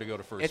player to go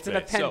to first base. It's an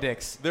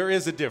appendix. So there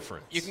is a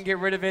difference. You can get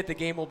rid of it. The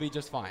game will be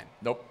just fine.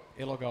 Nope.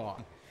 It'll go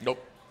on.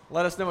 Nope.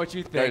 Let us know what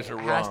you think. Guys are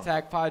wrong.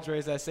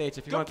 #PadresSH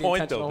if you want the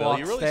point, intentional though, Bill. walk.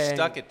 You really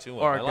stuck it to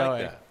him. I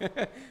like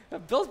that.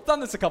 Bill's done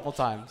this a couple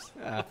times.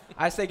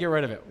 I say get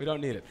rid of it. We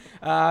don't need it.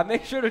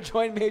 Make sure to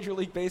join Major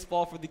League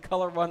Baseball for the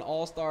Color Run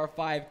All-Star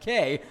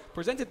 5K,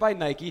 presented by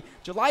Nike,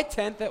 July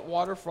 10th at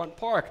Waterfront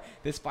Park.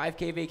 This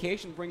 5K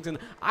vacation brings an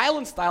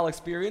island-style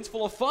experience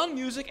full of fun,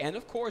 music, and,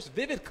 of course,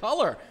 vivid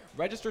color.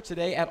 Register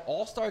today at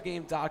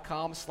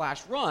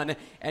allstargame.com/run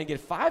and get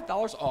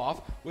 $5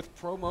 off with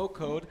promo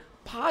code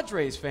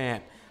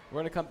PadresFan. We're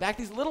going to come back.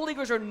 These little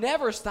leaguers are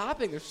never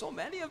stopping. There's so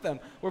many of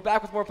them. We're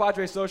back with more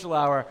Padres Social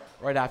Hour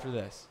right after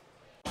this.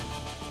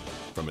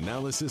 From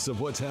analysis of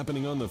what's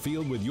happening on the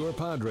field with your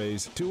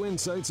Padres to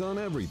insights on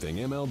everything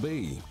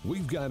MLB,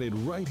 we've got it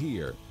right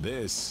here.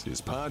 This is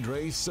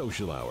Padres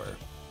Social Hour.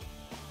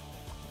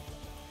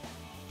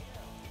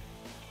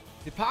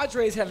 The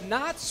Padres have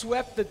not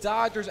swept the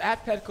Dodgers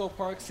at Petco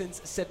Park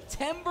since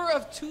September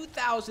of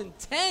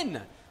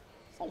 2010.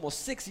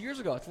 Almost 6 years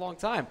ago. It's a long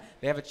time.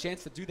 They have a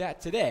chance to do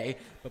that today.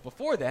 But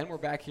before then, we're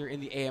back here in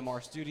the AMR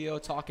studio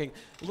talking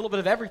a little bit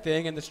of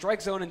everything. And the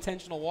strike zone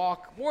intentional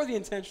walk, more of the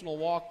intentional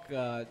walk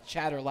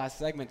chatter last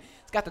segment.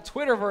 It's got the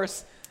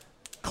Twitterverse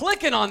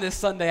clicking on this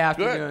Sunday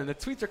afternoon. Good. The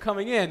tweets are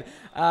coming in.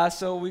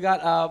 So we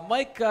got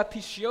Mike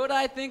Picciota,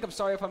 I think. I'm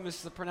sorry if I'm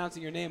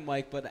mispronouncing your name,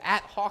 Mike. But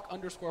at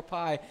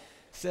Hawk_Pie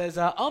says,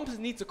 umps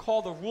need to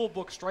call the rule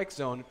book strike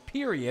zone,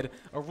 period.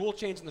 A rule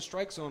change in the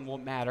strike zone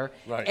won't matter.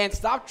 Right. And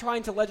stop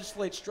trying to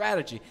legislate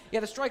strategy.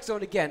 Yeah, the strike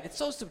zone, again, it's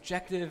so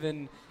subjective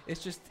and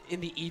it's just in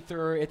the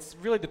ether. It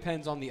really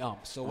depends on the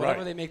ump. So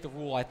whatever they make the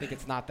rule, I think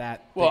it's not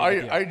that Well,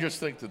 big I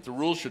just think that the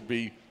rule should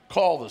be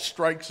call the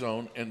strike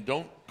zone and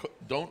don't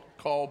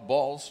call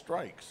balls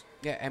strikes.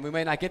 Yeah, and we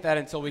may not get that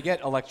until we get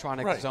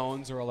electronic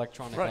zones or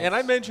electronic umps. And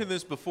I mentioned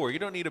this before. You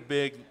don't need a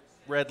big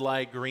red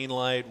light, green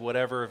light,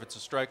 whatever, if it's a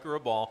strike or a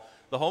ball.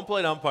 The home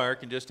plate umpire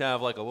can just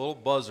have like a little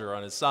buzzer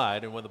on his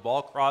side, and when the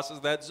ball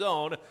crosses that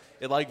zone,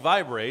 it like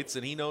vibrates,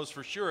 and he knows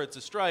for sure it's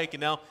a strike,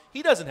 and now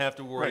he doesn't have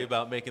to worry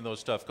about making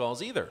those tough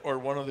calls either. Or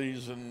one of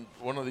these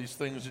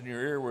things in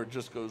your ear where it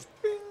just goes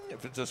ping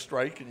if it's a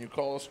strike and you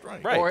call a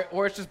strike. Right.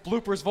 Or it's just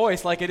Blooper's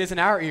voice like it is in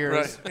our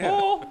ears. Right.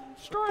 Oh,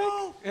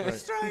 strike.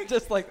 Strike.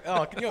 Just like,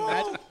 can you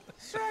imagine?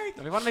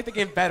 Strike. We want to make the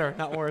game better,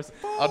 not worse.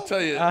 I'll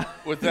tell you,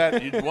 with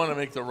that, you'd want to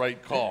make the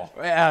right call.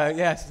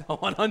 Yes,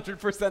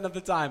 100% of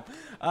the time.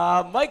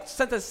 Mike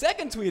sent a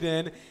second tweet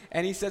in,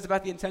 and he says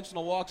about the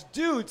intentional walks,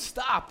 dude,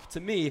 stop. To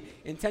me,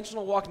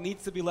 intentional walk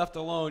needs to be left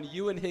alone.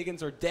 You and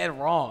Higgins are dead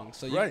wrong.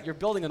 So you're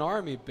building an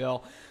army,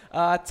 Bill.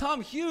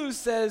 Tom Hughes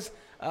says,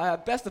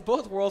 best of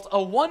both worlds,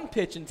 a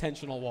one-pitch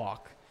intentional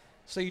walk.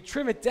 So you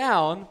trim it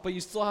down, but you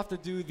still have to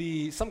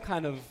do some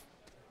kind of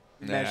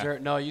measure.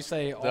 No, you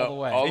say all the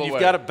way. And you've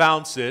got to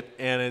bounce it,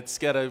 and it's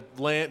got to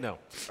land. No.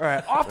 All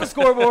right, off the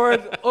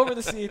scoreboard, over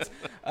the seats.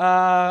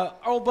 Our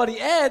old buddy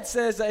Ed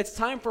says it's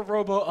time for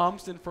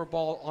robo-umps and for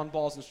on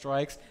balls and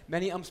strikes.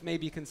 Many umps may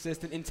be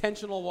consistent.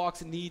 Intentional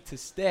walks need to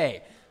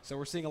stay. So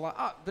we're seeing a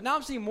lot. But now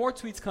I'm seeing more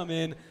tweets come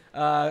in.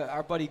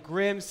 Our buddy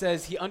Grimm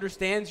says he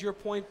understands your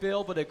point,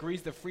 Bill, but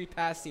agrees the free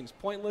pass seems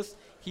pointless.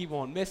 He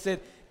won't miss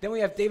it. Then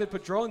we have David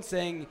Padron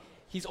saying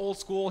he's old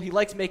school. He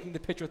likes making the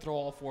pitcher throw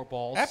all 4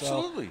 balls.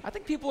 Absolutely. So I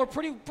think people are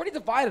pretty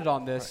divided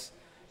on this.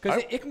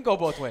 Because it can go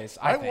both ways.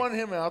 I think. want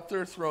him out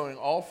there throwing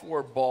all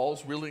 4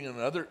 balls,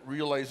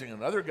 realizing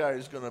another guy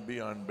is going to be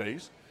on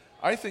base.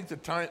 I think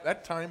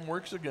that time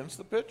works against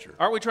the pitcher.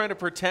 Aren't we trying to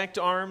protect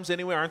arms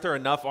anyway? Aren't there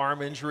enough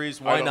arm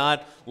injuries? Why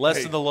not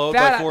lessen the load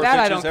that, by 4 that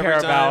pitches I don't every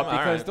care time? about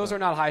because those are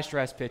not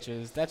high-stress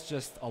pitches. That's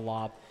just a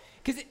lob.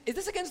 Because is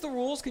this against the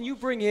rules? Can you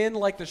bring in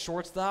like the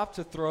shortstop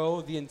to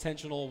throw the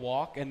intentional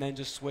walk and then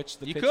just switch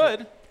the pitcher? You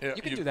could. Yeah,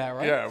 you can do that,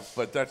 right? Yeah,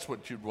 but that's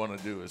what you'd want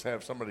to do is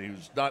have somebody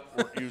who's not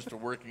used to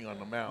working on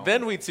the mound.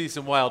 Then we'd see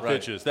some wild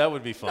pitches. That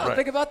would be fun. No,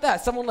 think about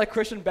that. Someone like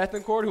Christian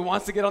Bethencourt who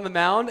wants to get on the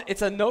mound.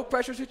 It's a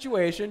no-pressure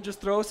situation.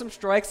 Just throw some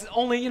strikes,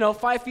 only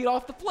 5 feet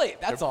off the plate.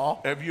 That's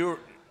all.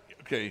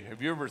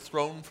 Have you ever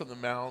thrown from the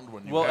mound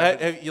when you? Well,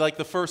 have you like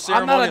the first I'm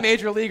ceremonial? not a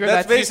major leaguer.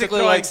 That's that's used to basically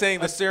throwing like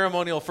saying the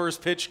ceremonial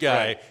first pitch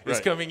guy is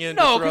coming in.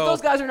 No, to because throw.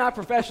 those guys are not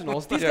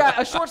professionals. These guys,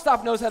 a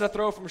shortstop knows how to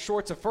throw from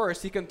short to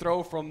first. He can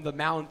throw from the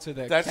mound to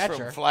the That's catcher.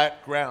 from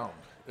flat ground.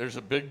 There's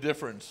a big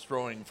difference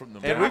throwing from the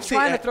They're mound. not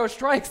trying to throw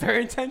strikes. They're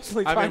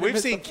intentionally trying to we've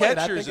miss seen the plate. I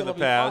catchers think in the it'll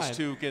be past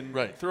fine. who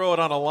can throw it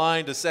on a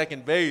line to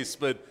second base,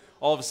 but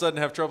all of a sudden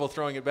have trouble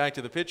throwing it back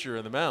to the pitcher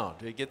in the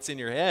mound. It gets in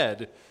your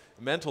head,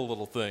 a mental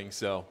little thing.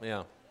 So,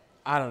 yeah.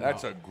 I don't know.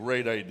 That's a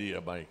great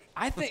idea, Mike.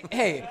 I think,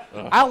 hey,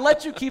 I'll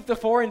let you keep the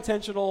 4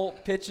 intentional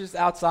pitches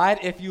outside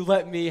if you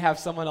let me have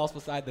someone else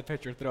beside the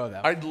pitcher throw them.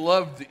 I'd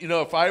love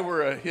to, if I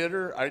were a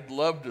hitter, I'd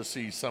love to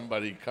see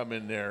somebody come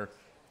in there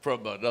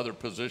from another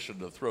position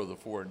to throw the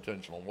 4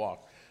 intentional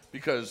walk,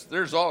 because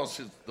there's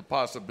also the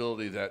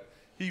possibility that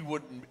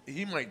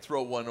he might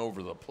throw one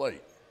over the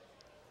plate.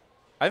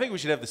 I think we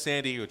should have the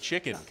San Diego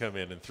Chicken come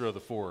in and throw the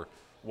 4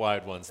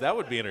 wide ones. That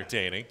would be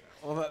entertaining.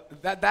 Well,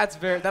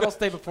 that'll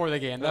stay before the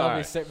game.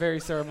 That'll be very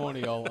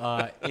ceremonial,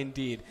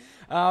 indeed.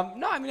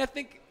 I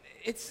think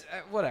it's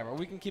whatever.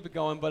 We can keep it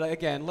going, but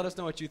again, let us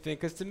know what you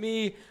think. Because to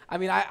me,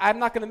 I'm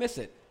not going to miss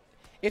it.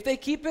 If they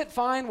keep it,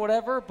 fine,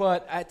 whatever.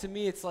 But to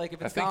me, it's like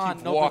if it's gone,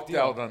 you've no walked big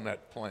deal. out on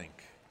that plank.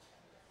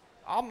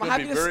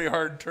 It'd be very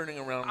hard turning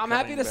around. I'm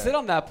happy to sit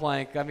on that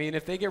plank.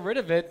 If they get rid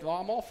of it, well,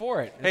 I'm all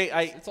for it.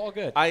 It's all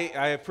good.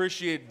 I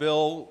appreciate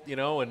Bill,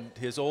 and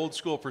his old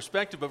school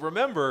perspective. But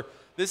remember,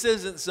 this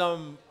isn't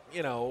some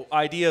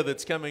idea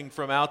that's coming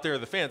from out there,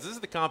 the fans. This is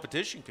the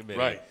competition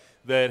committee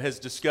that has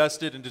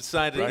discussed it and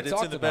decided that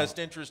it's in the best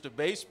interest of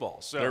baseball.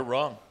 So they're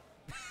wrong.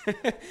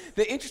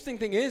 The interesting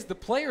thing is the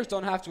players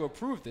don't have to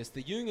approve this.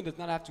 The union does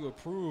not have to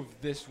approve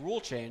this rule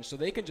change, so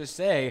they can just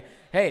say,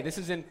 hey, this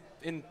is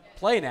in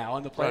play now,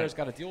 and the players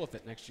got to deal with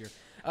it next year.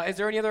 Is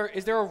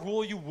there a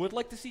rule you would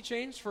like to see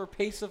changed for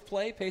pace of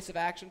play, pace of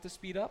action to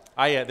speed up?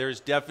 Yeah,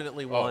 there's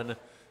definitely one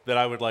that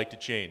I would like to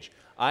change.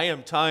 I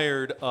am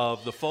tired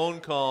of the phone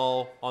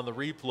call on the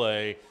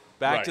replay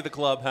back to the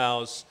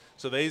clubhouse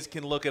so they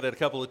can look at it a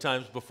couple of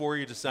times before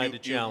you decide to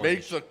challenge. You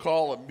make the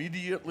call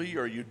immediately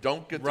or you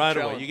don't get the right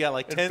challenge. Away. You got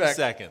like 10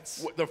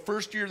 seconds. The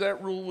first year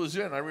that rule was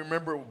in, I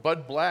remember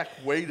Bud Black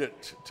waited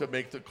to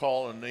make the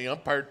call, and the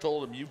umpire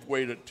told him, you've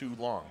waited too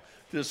long.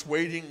 Just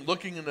waiting,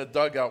 looking in the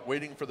dugout,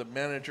 waiting for the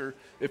manager.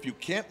 If you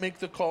can't make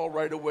the call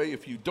right away,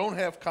 if you don't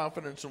have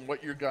confidence in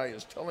what your guy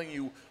is telling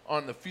you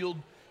on the field,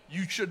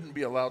 you shouldn't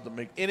be allowed to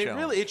make the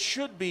challenge. It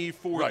should be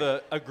for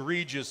the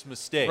egregious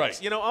mistakes.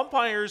 Right.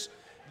 Umpires,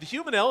 the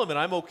human element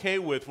I'm okay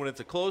with when it's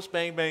a close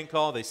bang-bang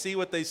call. They see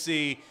what they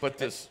see.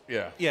 But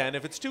and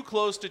if it's too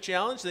close to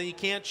challenge, then you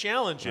can't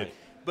challenge it.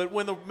 But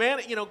when the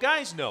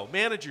guys know,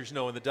 managers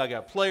know in the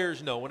dugout,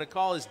 players know when a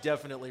call is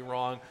definitely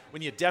wrong,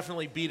 when you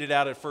definitely beat it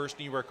out at first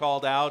and you were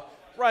called out,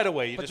 right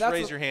away you just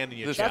raise your hand and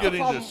you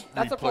challenge.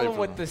 That's a problem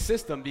with the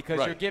system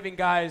because you're giving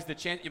guys the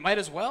chance. You might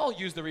as well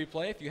use the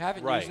replay if you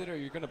haven't used it or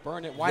you're going to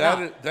burn it. Why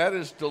not? That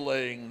is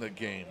delaying the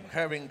game.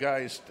 Having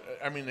guys,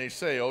 they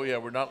say,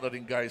 we're not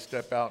letting guys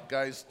step out.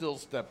 Guys still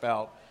step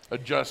out.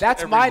 Adjust.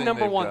 That's my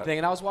number one thing.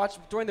 And I was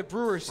watching during the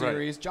Brewers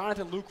series,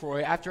 Jonathan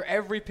Lucroy, after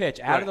every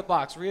pitch, out of the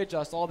box,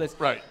 readjust, all this.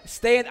 Right.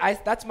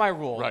 That's my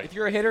rule. Right. If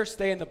you're a hitter,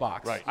 stay in the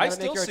box. Right. I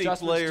still see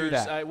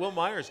players. Will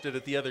Myers did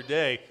it the other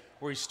day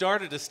where he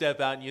started to step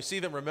out, and you see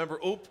them remember,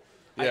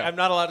 I'm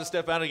not allowed to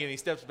step out again. He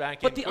steps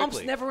back in quickly. But the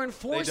umps never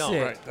enforce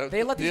it. Right.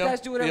 They let these guys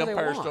do whatever they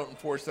want. The umpires don't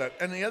enforce that.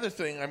 And the other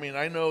thing,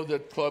 I know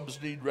that clubs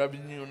need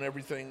revenue and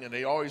everything, and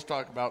they always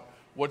talk about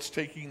what's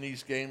taking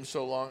these games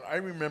so long. I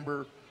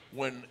remember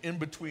when in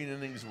between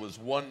innings was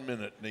 1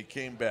 minute and they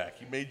came back.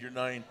 You made your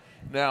 9.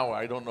 Now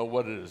I don't know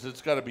what it is.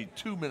 It's got to be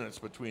 2 minutes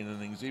between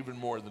innings, even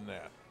more than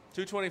that.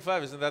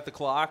 2:25, isn't that the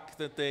clock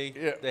that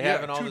they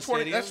have in all the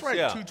stadiums? That's right,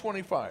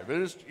 2:25.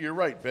 It is. You're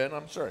right, Ben.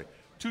 I'm sorry.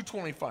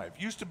 2:25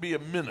 used to be a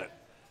minute.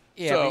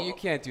 Yeah, but you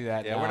can't do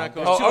that. Yeah, we're not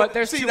going.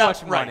 There's too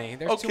much money.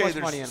 There's too much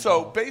money involved.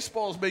 So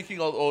baseball's making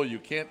you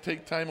can't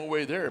take time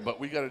away there, but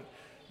we got to.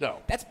 No,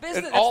 that's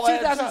business. That's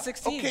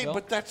 2016. Okay,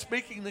 but that's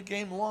making the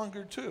game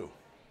longer too.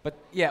 But,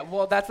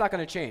 that's not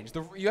going to change.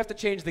 You have to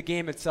change the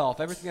game itself.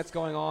 Everything that's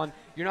going on,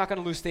 you're not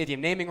going to lose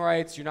stadium naming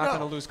rights. You're not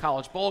going to lose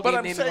college bowl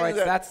game naming rights.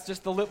 That's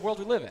just the world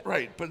we live in.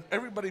 Right, but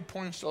everybody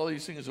points to all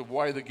these things of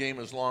why the game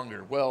is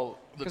longer. Well,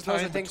 the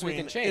time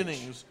between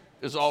innings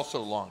is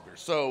also longer.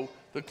 So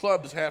the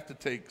clubs have to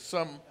take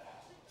some,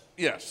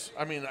 Yes.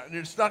 I mean,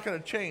 it's not going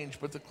to change,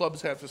 but the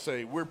clubs have to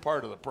say, we're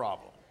part of the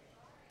problem.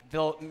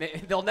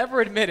 They'll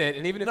never admit it,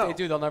 and even if No. they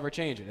do, they'll never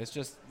change it. It's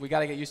just we got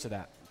to get used to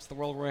that. It's the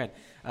world we're in.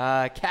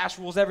 Cash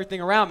rules everything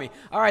around me.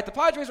 All right, the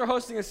Padres are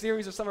hosting a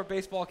series of summer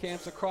baseball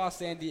camps across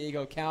San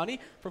Diego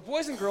County for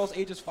boys and girls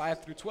ages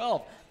 5 through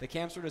 12. The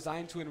camps are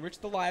designed to enrich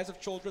the lives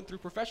of children through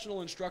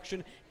professional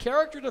instruction,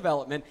 character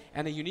development,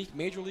 and a unique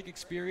major league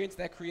experience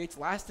that creates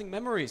lasting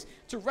memories.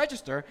 To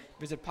register,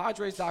 visit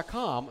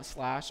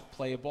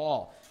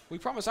Padres.com/playball. We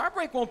promise our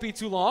break won't be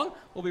too long.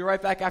 We'll be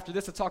right back after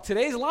this to talk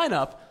today's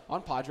lineup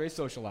on Padres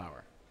Social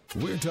Hour.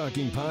 We're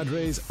talking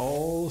Padres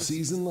all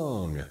season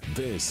long.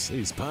 This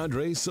is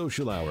Padres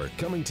Social Hour,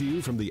 coming to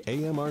you from the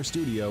AMR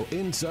studio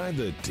inside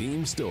the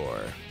team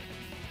store.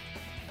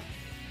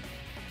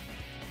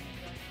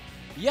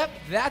 Yep,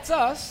 that's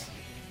us.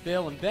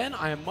 Bill and Ben,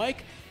 I am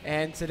Mike,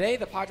 and today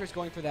the Padres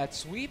going for that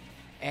sweep,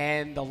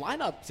 and the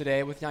lineup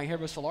today with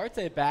Yangervis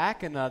Solarte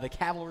back and the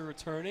cavalry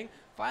returning,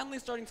 finally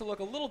starting to look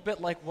a little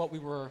bit like what we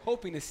were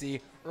hoping to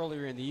see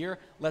earlier in the year.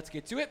 Let's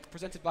get to it.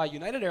 Presented by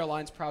United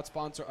Airlines, proud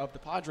sponsor of the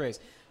Padres.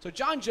 So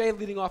John Jay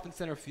leading off in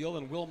center field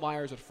and Will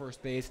Myers at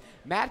first base.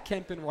 Matt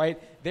Kemp in right.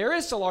 There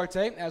is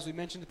Solarte, as we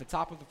mentioned at the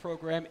top of the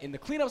program, in the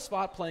cleanup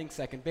spot playing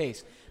second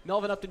base.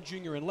 Melvin Upton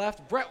Jr. in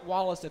left. Brett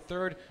Wallace at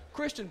third.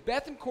 Christian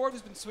Bethancourt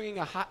has been swinging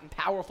a hot and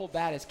powerful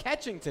bat as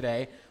catching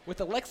today, with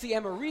Alexi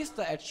Amarista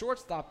at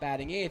shortstop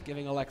batting eighth,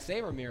 giving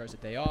Alexei Ramirez a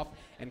day off,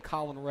 and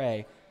Colin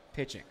Ray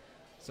pitching.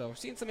 So we're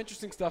seeing some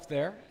interesting stuff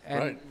there,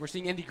 and we're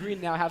seeing Andy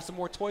Green now have some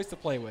more toys to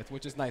play with,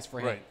 which is nice for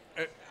him. Right.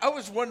 I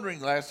was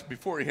wondering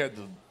before he had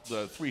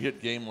the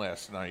three-hit game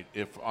last night,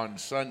 if on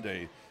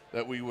Sunday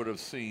that we would have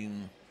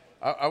seen.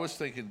 I was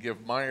thinking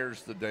give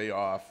Myers the day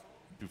off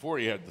before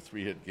he had the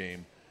three-hit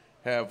game,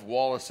 have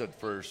Wallace at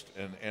first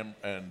and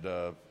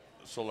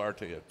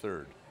Solarte at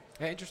third.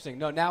 Yeah, interesting.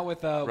 No, now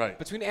with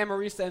between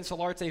Amarista and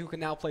Solarte, who can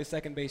now play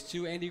second base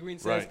too, Andy Green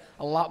says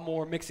a lot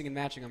more mixing and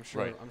matching. I'm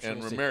sure. Right. I'm sure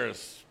and we'll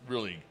Ramirez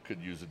really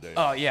could use a day.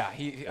 Oh yeah,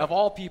 of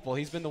all people,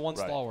 he's been the one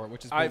stalwart,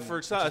 which is for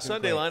a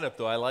Sunday lineup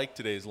though. I like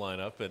today's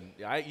lineup, and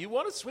you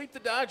want to sweep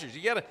the Dodgers.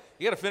 You gotta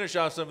finish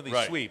off some of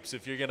these sweeps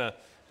if you're gonna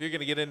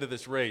get into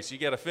this race. You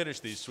got to finish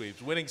these sweeps.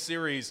 Winning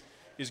series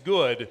is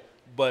good,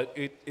 but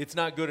it's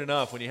not good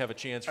enough when you have a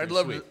chance for a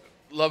sweep.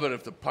 Love it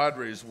if the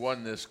Padres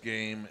won this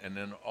game and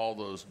then all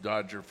those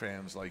Dodger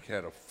fans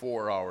had a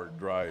 4-hour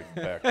drive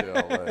back to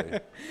L.A.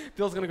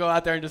 Bill's going to go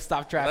out there and just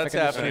stop traffic.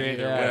 That's happening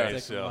either way.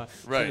 It's right.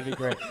 going to be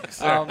great.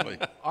 Exactly.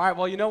 All right,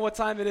 well, you know what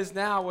time it is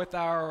now with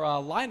our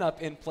lineup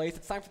in place.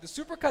 It's time for the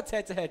Supercuts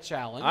head-to-head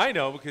challenge. I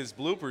know, because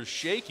Blooper's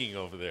shaking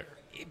over there.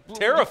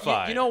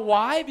 Terrified. You know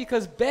why?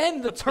 Because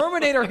Ben, the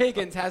Terminator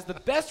Higgins, has the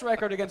best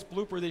record against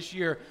Blooper this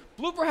year.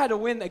 Blooper had to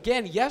win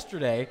again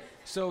yesterday,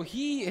 so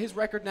his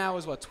record now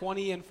is,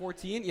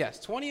 20-14?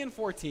 Yes,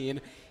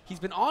 20-14. He's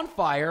been on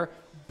fire,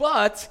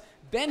 but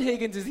Ben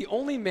Higgins is the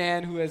only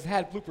man who has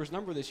had Blooper's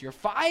number this year.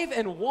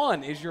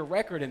 5-1 is your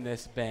record in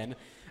this, Ben.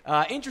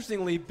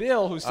 Interestingly,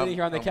 Bill, who's sitting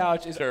here on the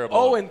couch, is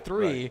 0-3.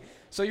 Right.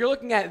 So you're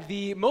looking at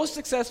the most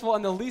successful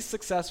and the least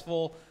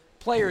successful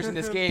players in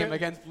this game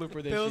against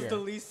Blooper this Bill's year. the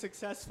least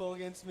successful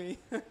against me.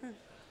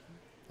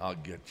 I'll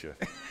get you.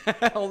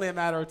 Only a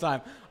matter of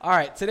time. All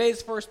right,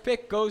 today's first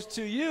pick goes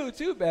to you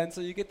too, Ben,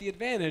 so you get the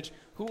advantage.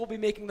 Who will be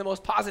making the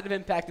most positive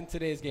impact in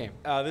today's game?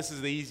 This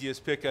is the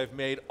easiest pick I've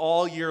made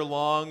all year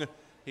long.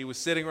 He was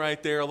sitting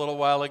right there a little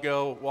while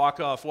ago.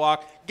 Walk-off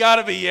walk. Got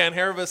to be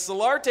Yangervis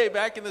Solarte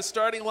back in the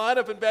starting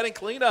lineup and batting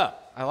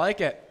cleanup. I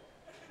like it.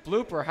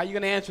 Blooper, how are you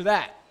going to answer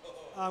that?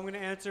 I'm going to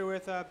answer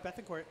with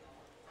Bethancourt.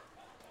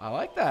 I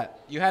like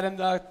that. You had him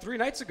 3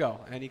 nights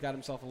ago, and he got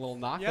himself a little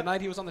knock the night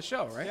he was on the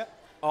show, right? Yep.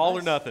 All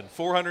or nothing.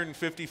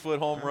 450-foot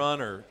home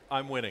run, or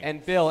I'm winning.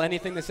 And Bill,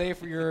 anything to say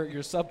for your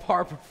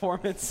subpar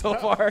performance so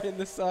far in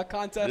this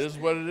contest? It is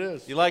what it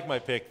is. You like my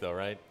pick, though,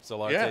 right?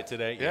 Solarte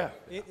today? Yeah.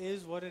 It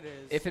is what it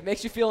is. If it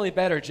makes you feel any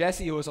better,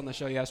 Jesse, who was on the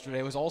show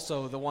yesterday, was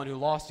also the one who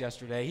lost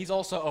yesterday. He's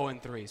also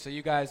 0-3. So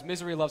you guys,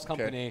 misery loves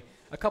company. Okay.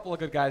 A couple of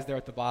good guys there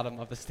at the bottom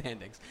of the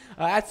standings.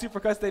 At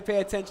Supercuts, they pay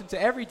attention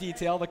to every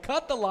detail, the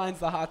cut, the lines,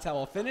 the hot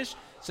towel finish,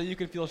 so you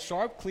can feel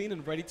sharp, clean,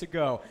 and ready to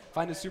go.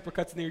 Find a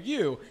Supercuts near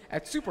you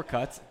at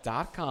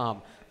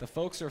supercuts.com. The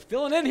folks are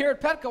filling in here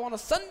at Petco on a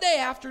Sunday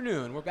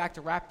afternoon. We're back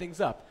to wrap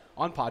things up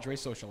on Padres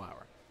Social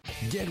Hour.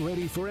 Get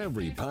ready for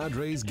every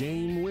Padres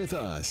game with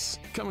us.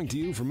 Coming to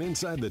you from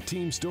inside the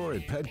team store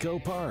at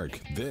Petco Park,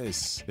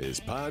 this is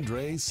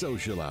Padres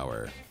Social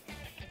Hour.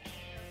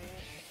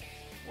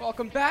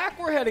 Welcome back.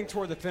 We're heading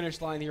toward the finish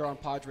line here on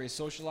Padres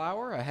Social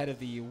Hour ahead of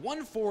the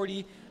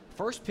 1:40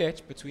 first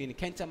pitch between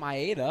Kenta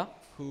Maeda,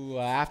 who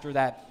after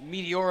that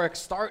meteoric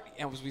start,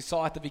 as we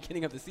saw at the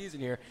beginning of the season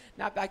here,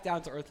 now back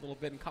down to earth a little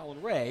bit, and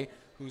Colin Ray,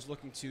 who's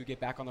looking to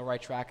get back on the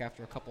right track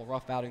after a couple of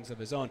rough outings of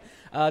his own.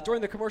 During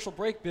the commercial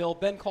break, Bill,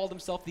 Ben called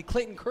himself the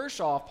Clayton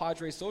Kershaw of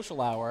Padres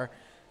Social Hour.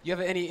 Do you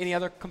have any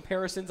other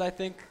comparisons, I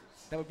think,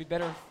 that would be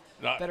better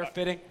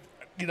fitting?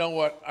 You know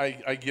what?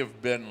 I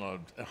give Ben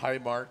high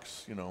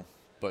marks,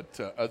 but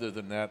other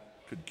than that,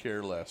 could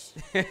care less.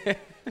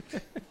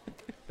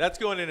 That's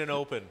going in an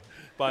open,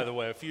 by the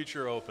way, a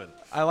future open.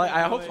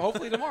 I hope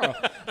hopefully tomorrow.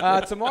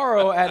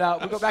 Tomorrow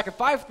at we go back at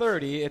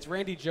 5:30. It's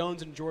Randy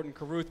Jones and Jordan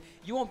Caruth.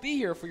 You won't be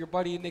here for your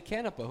buddy Nick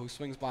Canepa, who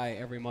swings by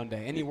every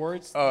Monday. Any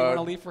words you want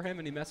to leave for him?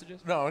 Any messages?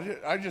 No,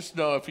 I just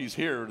know if he's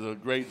here, the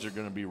grades are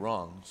going to be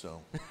wrong.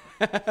 So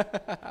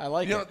I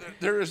like it.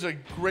 There is a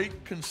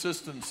great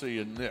consistency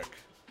in Nick,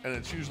 and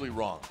it's usually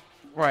wrong.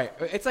 Right.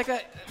 It's like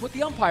with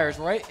the umpires,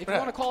 right? If you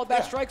want to call a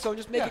bad strike zone,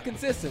 just make it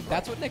consistent.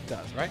 That's what Nick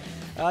does, right?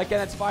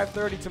 Again, it's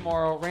 5:30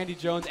 tomorrow. Randy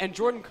Jones and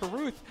Jordan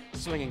Caruth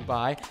swinging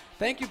by.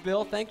 Thank you,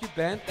 Bill. Thank you,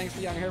 Ben. Thanks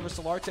to Yangervis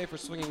Solarte for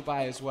swinging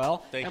by as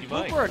well. Thank you,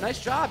 Mike. Mike.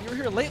 Nice job. You were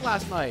here late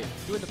last night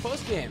doing the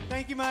postgame.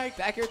 Thank you, Mike.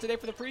 Back here today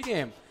for the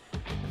pregame.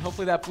 And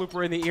hopefully that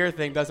blooper in the ear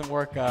thing doesn't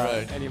work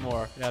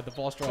anymore. Yeah, the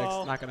ball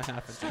strike's not going to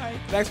happen. Strike.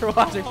 Thanks for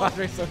watching Oh,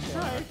 Padres Social.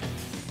 strike.